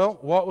 Well,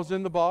 what was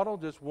in the bottle?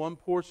 Just one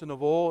portion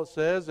of oil, it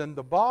says. And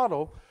the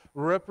bottle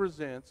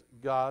represents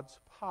God's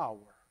power.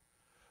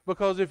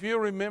 Because if you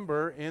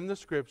remember in the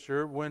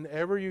Scripture,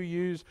 whenever you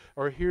use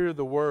or hear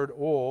the word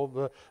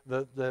oil,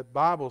 the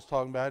Bible's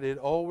talking about it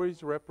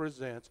always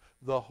represents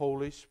the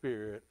Holy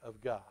Spirit of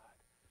God.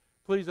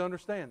 Please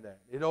understand that.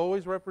 It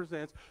always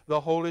represents the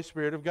Holy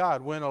Spirit of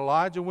God. When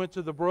Elijah went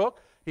to the brook,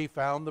 he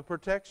found the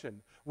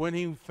protection. When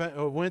he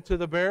went to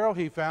the barrel,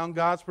 he found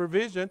God's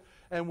provision.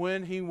 And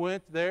when he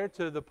went there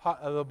to the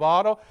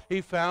bottle, he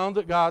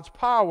found God's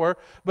power.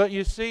 But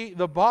you see,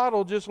 the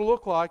bottle just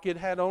looked like it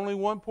had only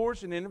one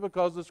portion in it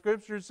because the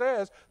Scripture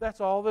says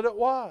that's all that it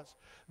was.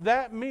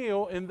 That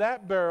meal in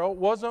that barrel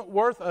wasn't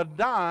worth a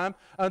dime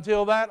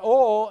until that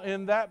oil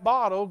in that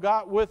bottle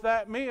got with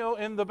that meal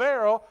in the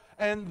barrel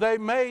and they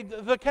made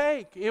the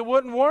cake. It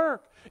wouldn't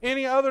work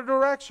any other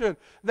direction.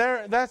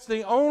 That's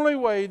the only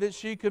way that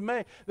she could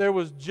make. There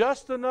was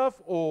just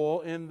enough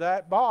oil in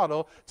that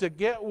bottle to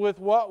get with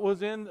what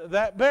was in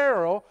that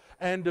barrel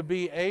and to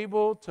be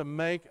able to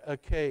make a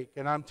cake.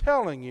 And I'm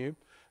telling you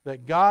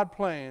that God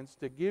plans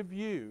to give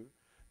you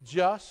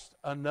just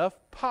enough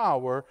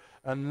power,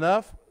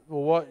 enough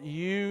for what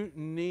you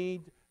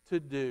need to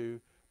do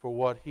for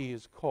what He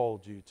has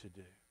called you to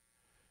do.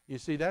 You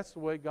see, that's the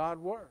way God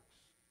works.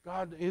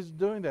 God is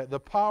doing that. The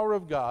power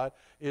of God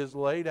is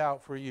laid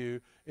out for you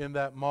in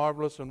that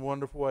marvelous and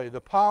wonderful way. The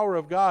power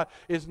of God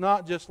is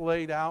not just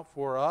laid out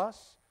for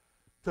us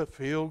to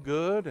feel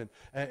good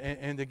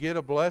and to get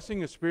a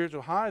blessing, a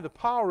spiritual high. The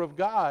power of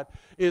God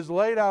is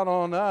laid out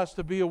on us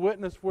to be a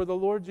witness for the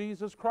Lord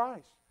Jesus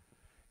Christ.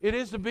 It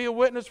is to be a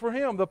witness for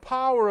Him. The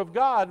power of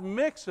God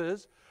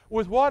mixes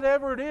with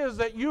whatever it is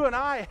that you and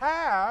I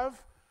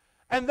have,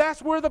 and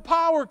that's where the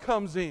power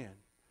comes in.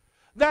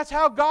 That's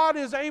how God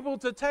is able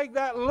to take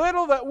that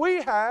little that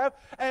we have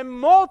and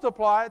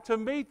multiply it to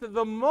meet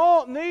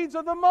the needs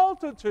of the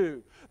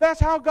multitude.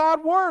 That's how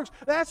God works.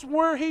 That's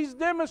where He's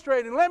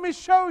demonstrating. Let me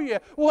show you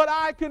what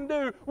I can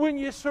do when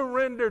you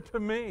surrender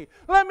to me.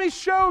 Let me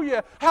show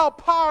you how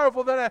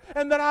powerful that I am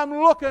and that I'm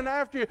looking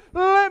after you.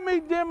 Let me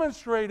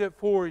demonstrate it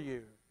for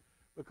you.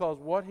 Because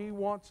what He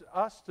wants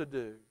us to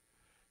do,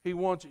 He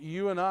wants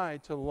you and I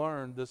to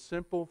learn the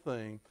simple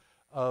thing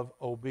of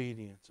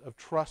obedience, of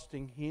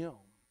trusting Him,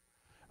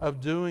 of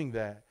doing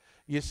that.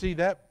 You see,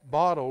 that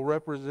bottle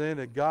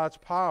represented God's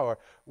power.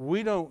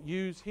 We don't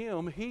use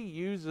Him, He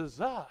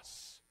uses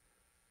us.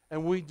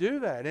 And we do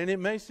that. And it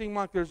may seem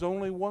like there's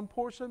only one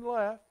portion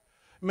left.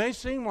 It may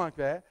seem like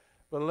that.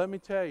 But let me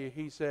tell you,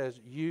 He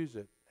says, use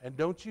it. And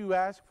don't you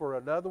ask for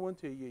another one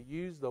till you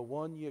use the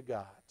one you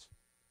got.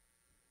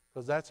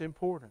 Because that's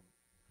important.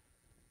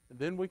 And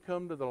then we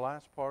come to the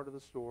last part of the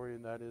story,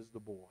 and that is the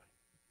boy.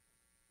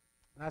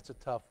 That's a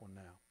tough one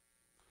now.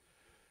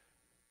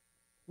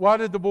 Why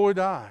did the boy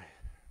die?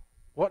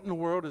 What in the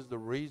world is the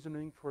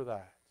reasoning for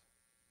that?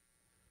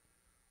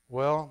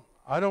 Well,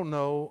 I don't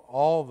know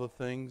all the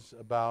things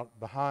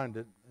behind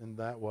it in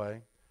that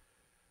way,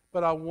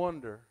 but I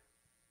wonder,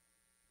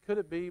 could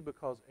it be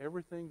because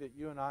everything that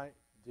you and I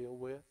deal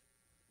with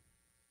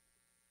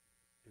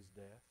is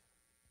death?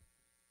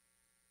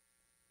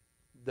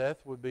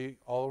 Death would be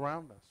all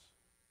around us.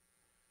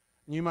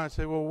 And you might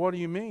say, well, what do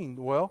you mean?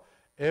 Well,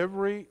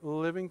 every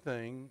living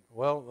thing,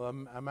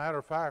 well, a matter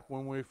of fact,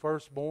 when we're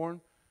first born,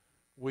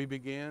 we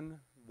begin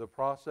the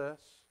process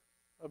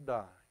of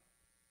dying.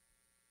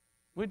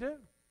 We do.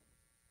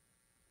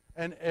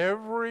 And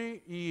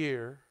every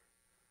year,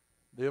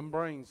 them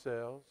brain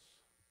cells,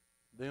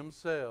 them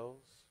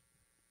cells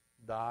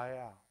die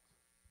out.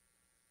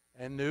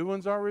 And new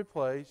ones are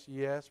replaced,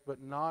 yes,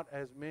 but not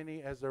as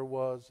many as there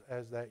was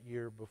as that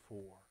year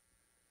before.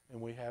 And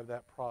we have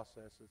that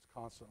process that's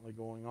constantly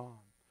going on.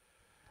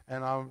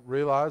 And I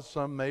realize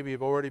some maybe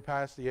have already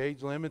passed the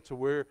age limit to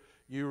where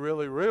you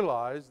really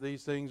realize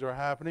these things are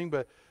happening.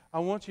 But I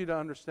want you to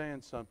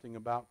understand something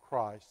about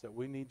Christ that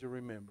we need to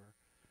remember.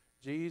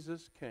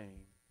 Jesus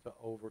came to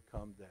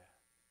overcome death.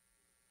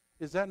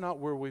 Is that not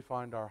where we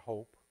find our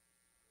hope?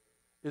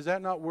 Is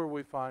that not where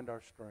we find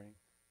our strength?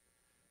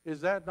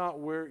 Is that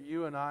not where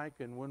you and I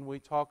can, when we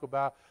talk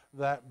about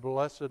that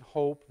blessed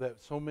hope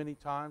that so many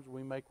times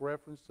we make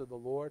reference to the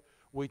Lord,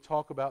 we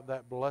talk about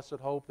that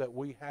blessed hope that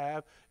we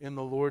have in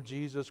the Lord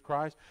Jesus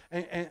Christ.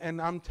 And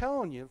I'm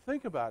telling you,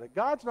 think about it.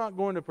 God's not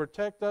going to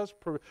protect us,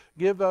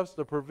 give us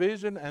the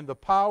provision and the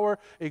power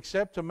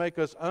except to make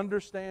us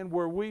understand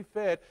where we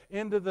fit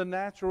into the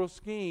natural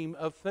scheme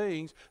of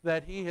things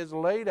that He has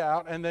laid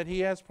out and that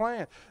He has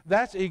planned.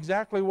 That's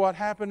exactly what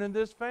happened in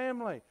this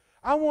family.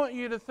 I want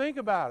you to think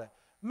about it.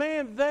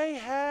 Man, they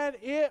had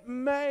it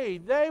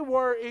made. They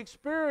were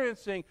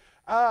experiencing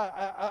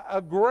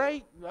a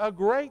great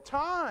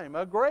time,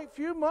 a great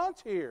few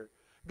months here.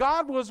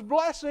 God was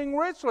blessing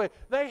richly.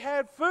 They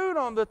had food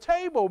on the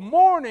table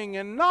morning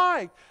and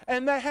night,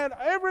 and they had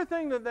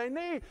everything that they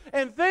need,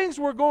 and things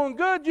were going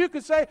good. You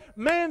could say,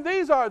 man,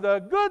 these are the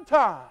good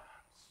times.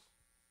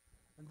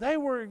 And they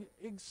were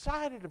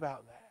excited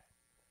about that.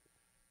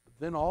 But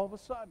then all of a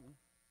sudden,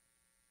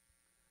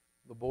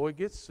 the boy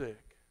gets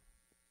sick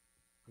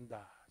and dies.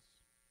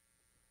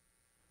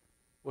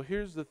 Well,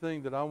 here's the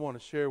thing that I want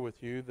to share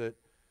with you that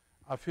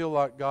I feel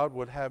like God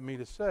would have me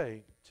to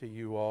say to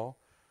you all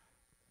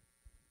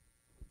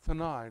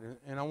tonight.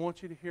 And I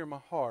want you to hear my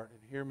heart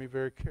and hear me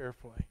very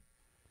carefully.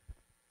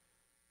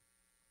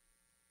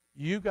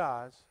 You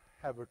guys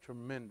have a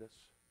tremendous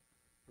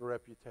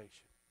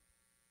reputation.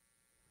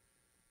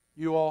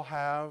 You all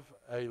have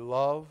a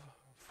love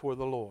for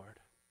the Lord.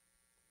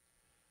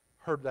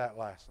 Heard that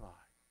last night.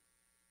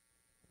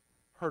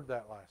 Heard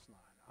that last night.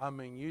 I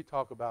mean, you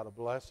talk about a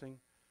blessing.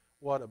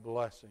 What a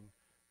blessing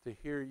to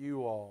hear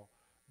you all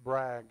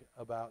brag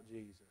about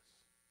Jesus.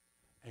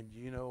 And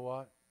you know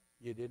what?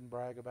 You didn't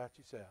brag about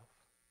yourself.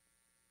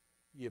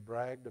 You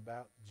bragged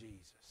about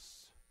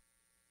Jesus.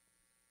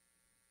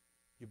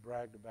 You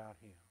bragged about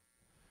Him.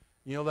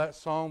 You know that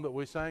song that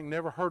we sang?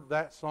 Never heard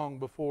that song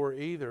before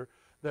either,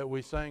 that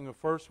we sang the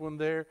first one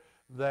there,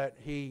 that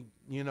He,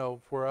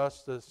 for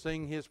us to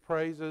sing His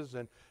praises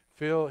and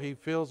He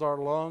fills our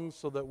lungs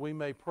so that we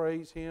may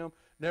praise Him.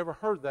 Never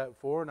heard that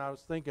before, and I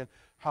was thinking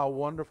how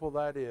wonderful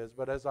that is.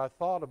 But as I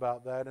thought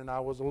about that and I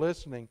was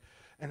listening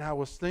and I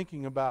was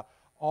thinking about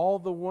all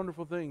the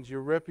wonderful things,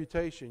 your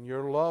reputation,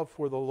 your love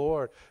for the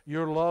Lord,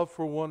 your love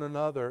for one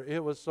another,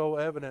 it was so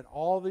evident.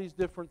 All these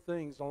different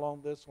things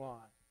along this line.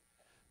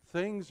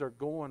 Things are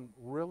going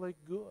really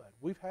good.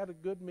 We've had a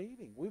good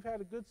meeting. We've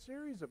had a good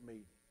series of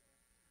meetings.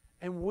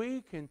 And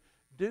we can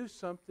do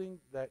something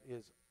that we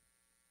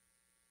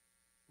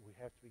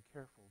have to be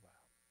careful about.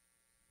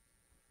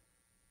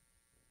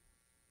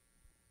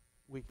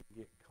 We can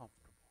get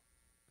comfortable.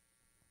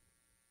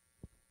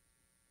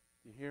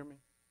 You hear me?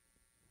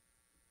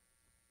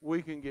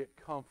 We can get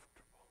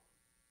comfortable.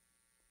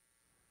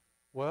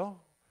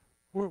 Well,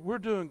 we're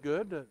doing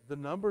good. The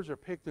numbers are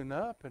picking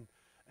up,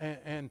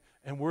 and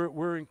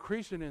we're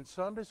increasing in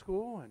Sunday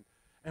school,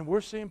 and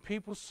we're seeing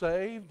people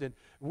saved, and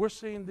we're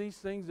seeing these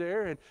things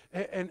there,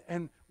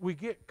 and we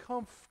get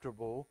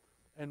comfortable,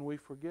 and we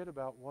forget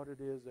about what it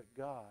is that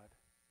God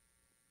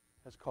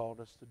has called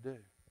us to do.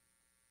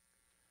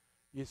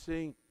 You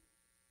see,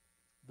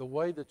 the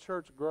way the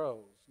church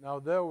grows, now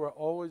there will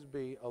always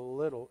be a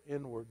little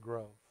inward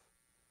growth,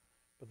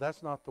 but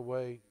that's not the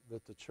way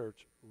that the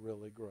church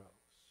really grows.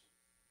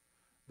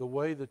 The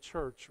way the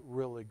church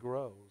really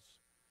grows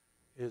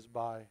is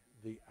by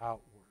the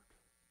outward.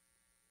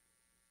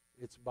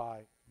 It's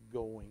by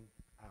going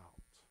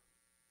out.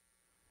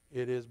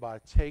 It is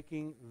by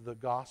taking the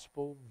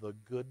gospel, the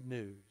good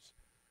news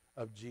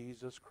of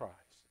Jesus Christ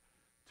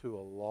to a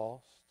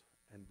lost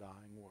and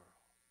dying world.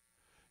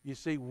 You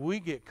see, we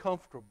get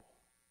comfortable.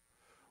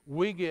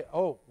 We get,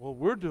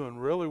 we're doing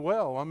really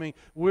well. I mean,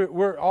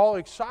 we're all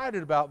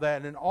excited about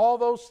that and all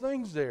those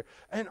things there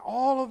and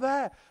all of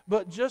that.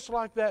 But just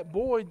like that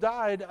boy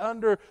died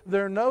under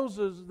their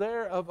noses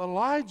there of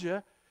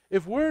Elijah,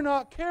 if we're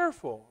not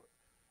careful,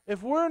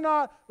 if we're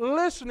not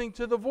listening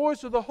to the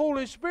voice of the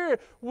Holy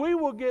Spirit, we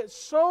will get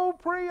so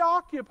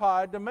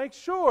preoccupied to make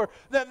sure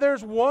that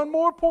there's one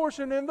more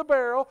portion in the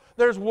barrel,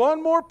 there's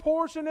one more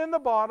portion in the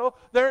bottle,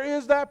 there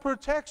is that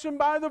protection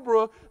by the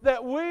brook,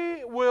 that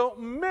we will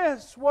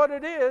miss what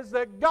it is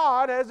that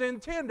God has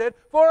intended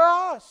for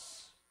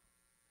us.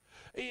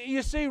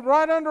 You see,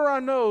 right under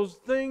our nose,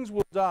 things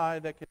will die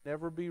that can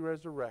never be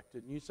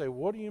resurrected. And you say,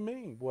 what do you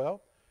mean?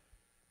 Well,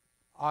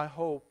 I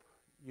hope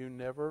you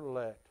never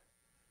let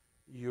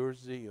your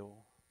zeal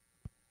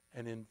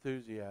and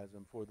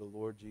enthusiasm for the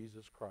Lord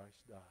Jesus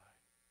Christ die.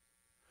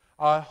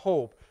 I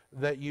hope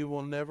that you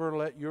will never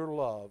let your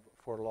love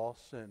for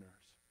lost sinners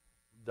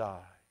die.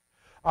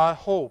 I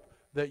hope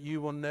that you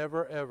will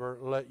never ever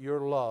let your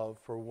love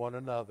for one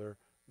another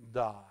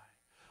die.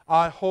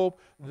 I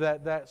hope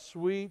that that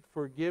sweet,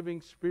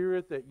 forgiving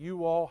spirit that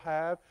you all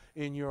have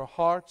in your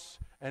hearts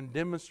and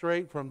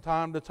demonstrate from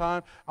time to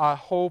time, I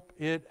hope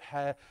it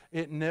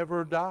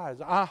never dies.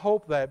 I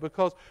hope that,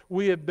 because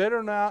we had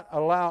better not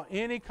allow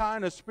any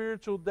kind of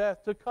spiritual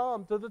death to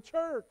come to the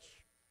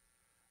church.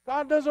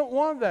 God doesn't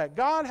want that.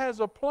 God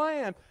has a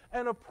plan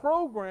and a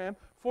program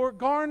for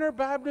Garner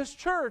Baptist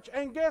Church.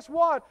 And guess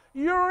what?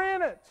 You're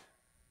in it.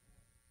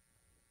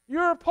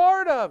 You're a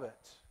part of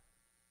it.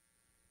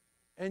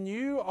 And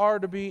you are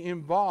to be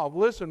involved.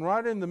 Listen,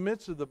 right in the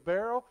midst of the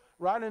barrel,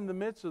 right in the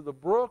midst of the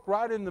brook,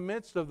 right in the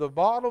midst of the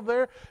bottle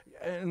there,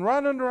 and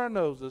right under our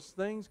noses,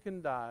 things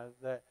can die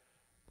that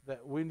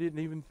we didn't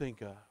even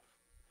think of.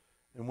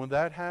 And when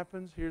that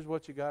happens, here's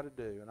what you got to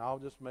do. And I'll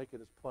just make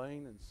it as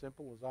plain and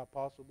simple as I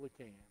possibly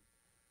can.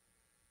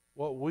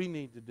 What we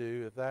need to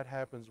do, if that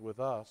happens with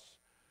us,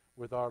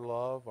 with our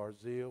love, our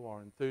zeal,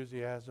 our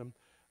enthusiasm,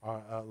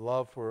 our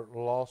love for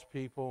lost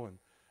people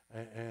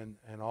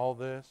and all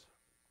this,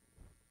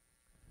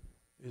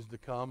 is to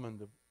come and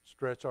to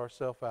stretch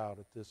ourselves out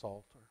at this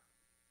altar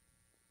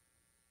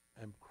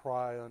and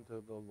cry unto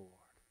the Lord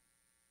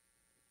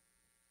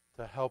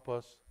to help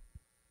us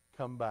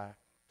come back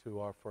to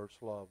our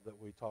first love that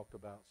we talked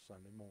about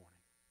Sunday morning.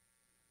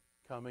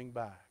 Coming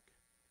back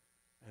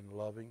and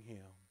loving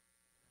Him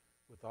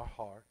with our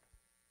heart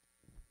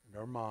and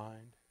our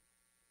mind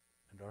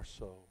and our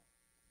soul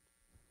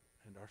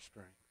and our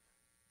strength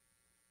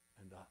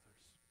and others.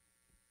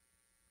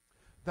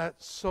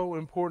 That's so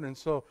important.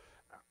 So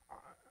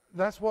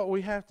that's what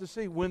we have to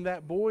see. When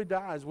that boy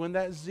dies, when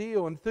that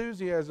zeal,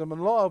 enthusiasm,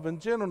 and love, and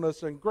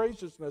gentleness, and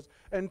graciousness,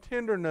 and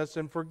tenderness,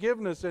 and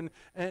forgiveness, and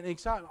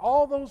excitement,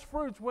 all those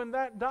fruits, when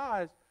that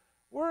dies,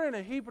 we're in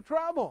a heap of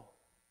trouble.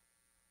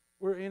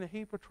 We're in a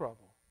heap of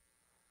trouble.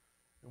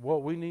 And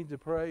what we need to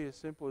pray is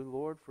simply,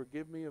 Lord,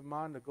 forgive me of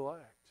my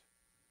neglect.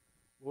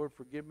 Lord,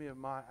 forgive me of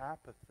my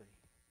apathy.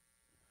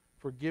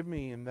 Forgive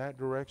me in that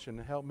direction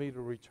and help me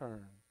to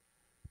return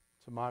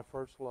to my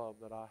first love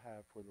that I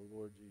have for the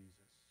Lord Jesus.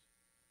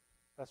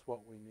 That's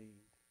what we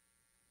need.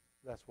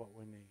 That's what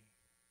we need.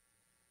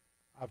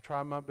 I've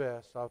tried my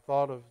best. I've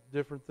thought of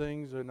different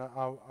things, and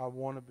I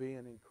want to be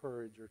an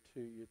encourager to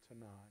you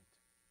tonight.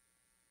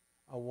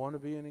 I want to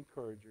be an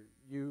encourager.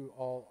 You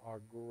all are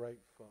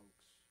great folks.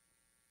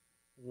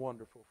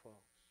 Wonderful folks.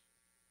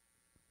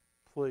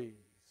 Please,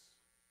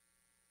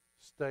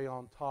 stay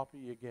on top of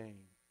your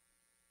game.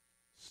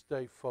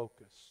 Stay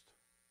focused.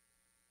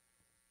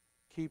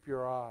 Keep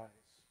your eyes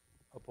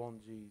upon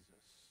Jesus.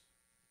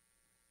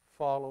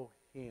 Follow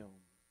Him.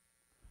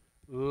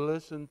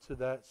 Listen to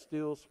that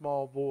still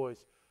small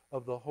voice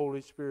of the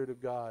Holy Spirit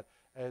of God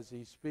as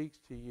He speaks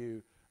to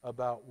you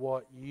about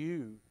what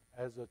you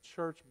as a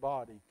church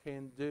body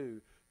can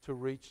do to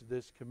reach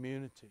this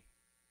community.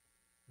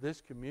 This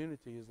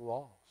community is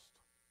lost.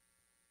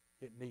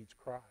 It needs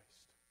Christ.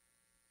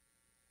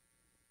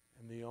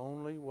 And the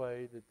only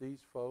way that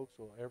these folks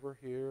will ever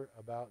hear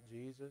about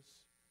Jesus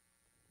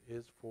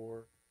is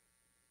for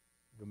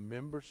the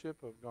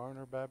membership of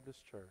Garner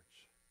Baptist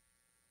Church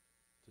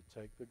to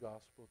take the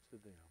gospel to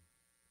them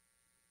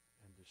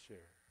and to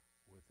share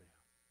with them.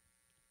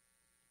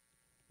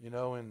 You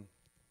know,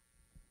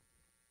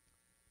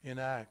 in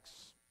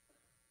Acts,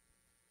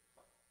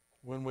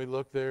 when we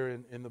look there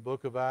in the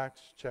book of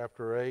Acts,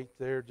 chapter 8,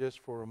 there just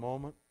for a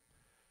moment,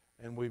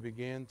 and we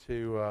begin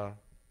to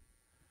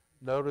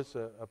notice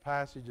a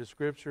passage of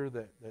Scripture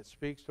that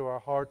speaks to our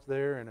hearts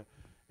there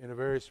in a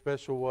very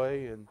special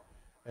way.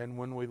 And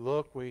when we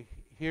look, we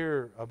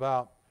hear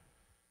about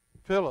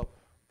Philip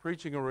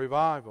preaching a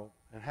revival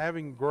and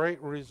having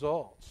great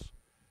results.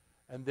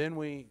 And then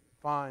we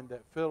find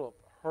that Philip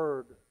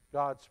heard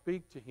God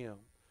speak to him.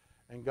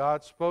 And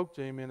God spoke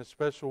to him in a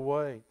special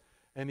way.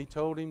 And He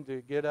told him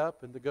to get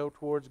up and to go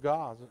towards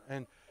God.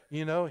 And,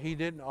 you know, he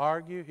didn't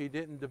argue. He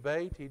didn't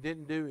debate. He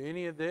didn't do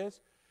any of this.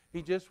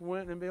 He just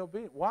went and be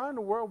obedient. Why in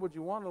the world would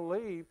you want to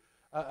leave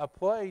a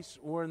place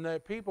where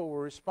the people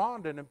were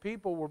responding and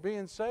people were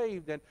being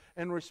saved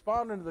and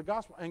responding to the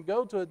gospel and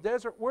go to a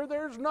desert where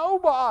there's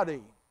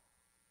nobody?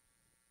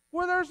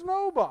 Where there's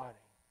nobody.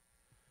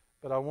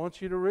 But I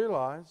want you to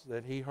realize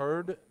that he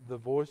heard the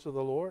voice of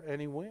the Lord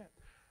and he went.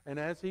 And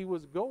as he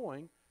was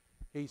going,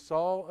 he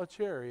saw a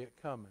chariot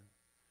coming.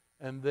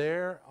 And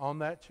there on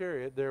that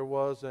chariot there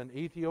was an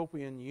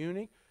Ethiopian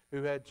eunuch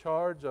who had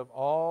charge of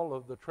all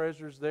of the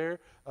treasures there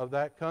of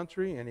that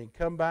country. And he'd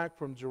come back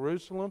from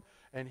Jerusalem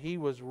and he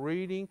was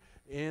reading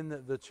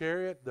in the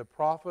chariot the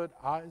prophet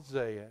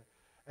Isaiah.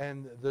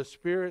 And the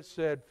Spirit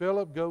said,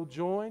 Philip, go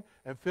join.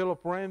 And Philip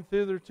ran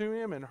thither to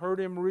him and heard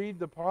him read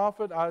the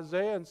prophet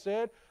Isaiah and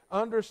said,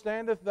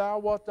 Understandest thou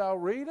what thou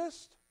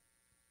readest?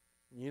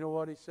 And you know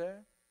what he said?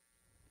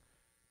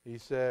 He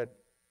said,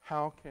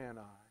 How can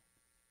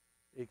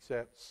I,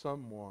 except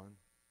someone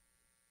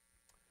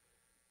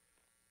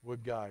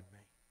would guide me?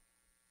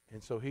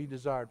 And so he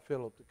desired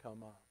Philip to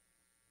come up.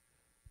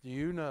 Do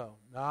you know?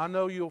 Now I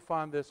know you'll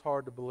find this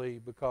hard to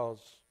believe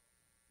because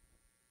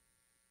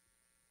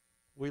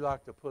we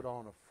like to put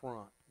on a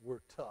front.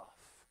 We're tough.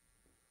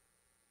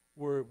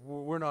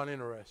 We're not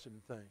interested in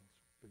things,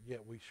 but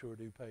yet we sure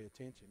do pay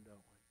attention, don't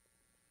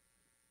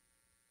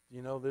we?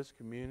 You know, this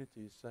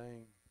community is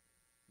saying,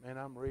 man,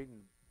 I'm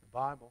reading the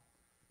Bible.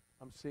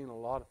 I'm seeing a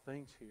lot of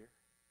things here,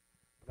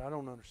 but I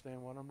don't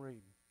understand what I'm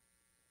reading.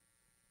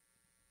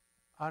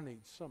 I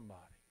need somebody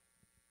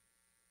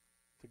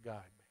to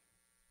guide me.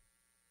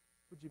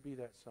 Would you be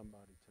that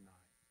somebody tonight?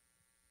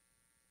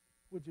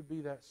 Would you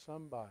be that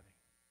somebody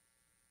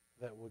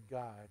that would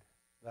guide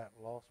that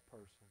lost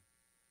person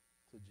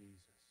to Jesus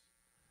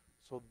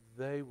so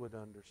they would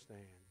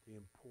understand the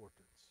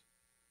importance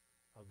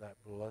of that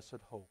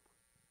blessed hope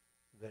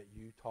that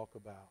you talk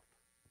about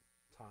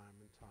time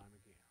and time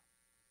again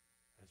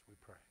as we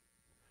pray.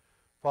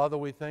 Father,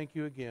 we thank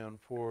you again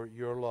for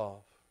your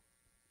love.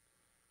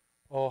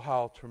 Oh,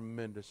 how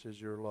tremendous is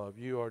your love.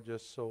 You are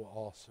just so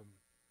awesome.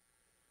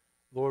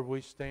 Lord,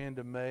 we stand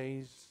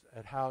amazed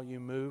at how you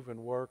move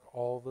and work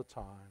all the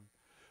time.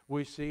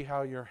 We see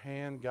how your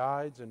hand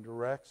guides and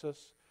directs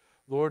us,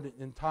 Lord,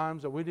 in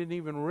times that we didn't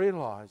even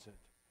realize it.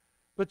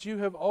 But you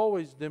have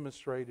always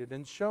demonstrated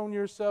and shown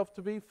yourself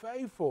to be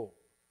faithful,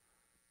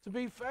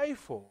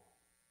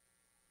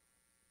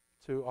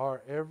 to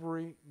our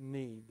every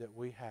need that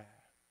we have.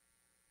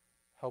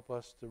 Help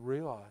us to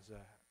realize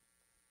that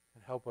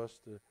and help us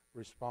to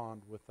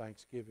respond with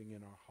thanksgiving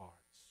in our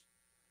hearts.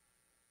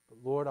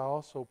 But Lord, I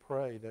also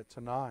pray that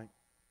tonight,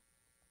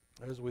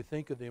 as we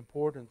think of the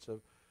importance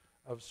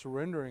of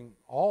surrendering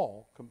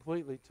all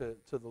completely to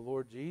the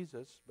Lord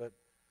Jesus, but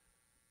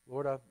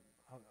Lord, I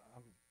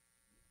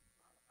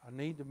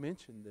need to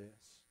mention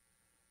this.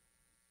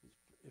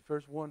 If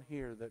there's one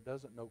here that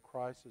doesn't know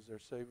Christ as their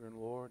Savior and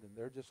Lord, and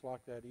they're just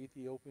like that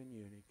Ethiopian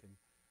eunuch and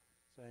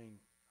saying,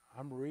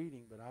 I'm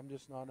reading, but I'm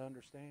just not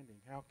understanding.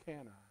 How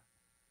can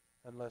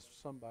I? Unless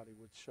somebody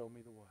would show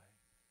me the way.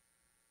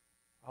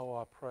 Oh,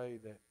 I pray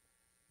that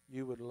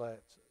you would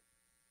let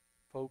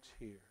folks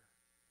here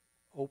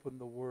open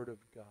the Word of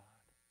God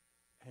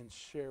and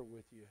share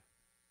with you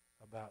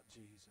about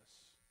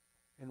Jesus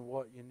and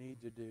what you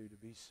need to do to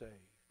be saved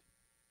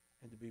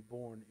and to be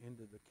born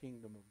into the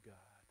kingdom of God.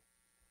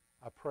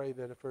 I pray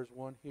that if there's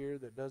one here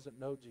that doesn't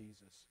know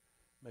Jesus,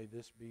 may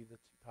this be the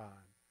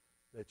time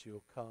that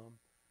you'll come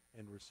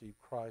and receive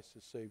Christ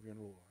as Savior and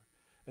Lord.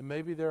 And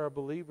maybe there are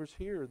believers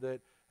here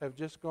that have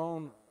just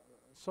gone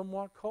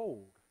somewhat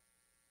cold.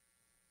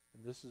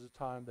 And this is a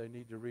time they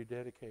need to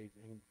rededicate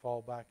and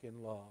fall back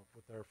in love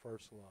with their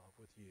first love,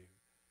 with you.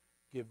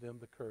 Give them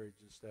the courage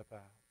to step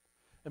out.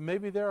 And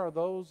maybe there are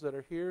those that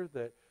are here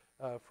that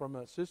from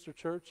a sister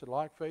church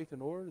like Faith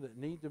and Order that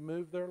need to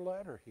move their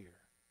letter here.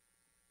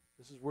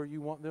 This is where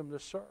you want them to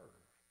serve.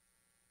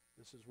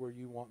 This is where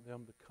you want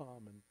them to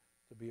come and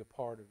to be a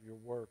part of your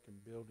work in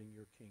building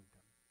your kingdom.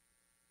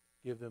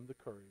 Give them the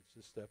courage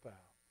to step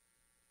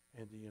out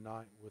and to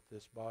unite with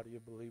this body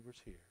of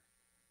believers here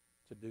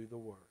to do the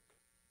work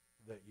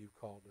that you've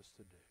called us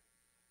to do.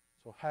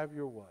 So have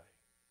your way,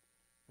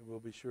 and we'll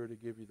be sure to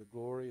give you the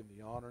glory and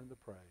the honor and the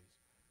praise.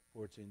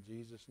 For it's in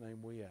Jesus'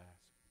 name we ask.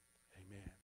 Amen.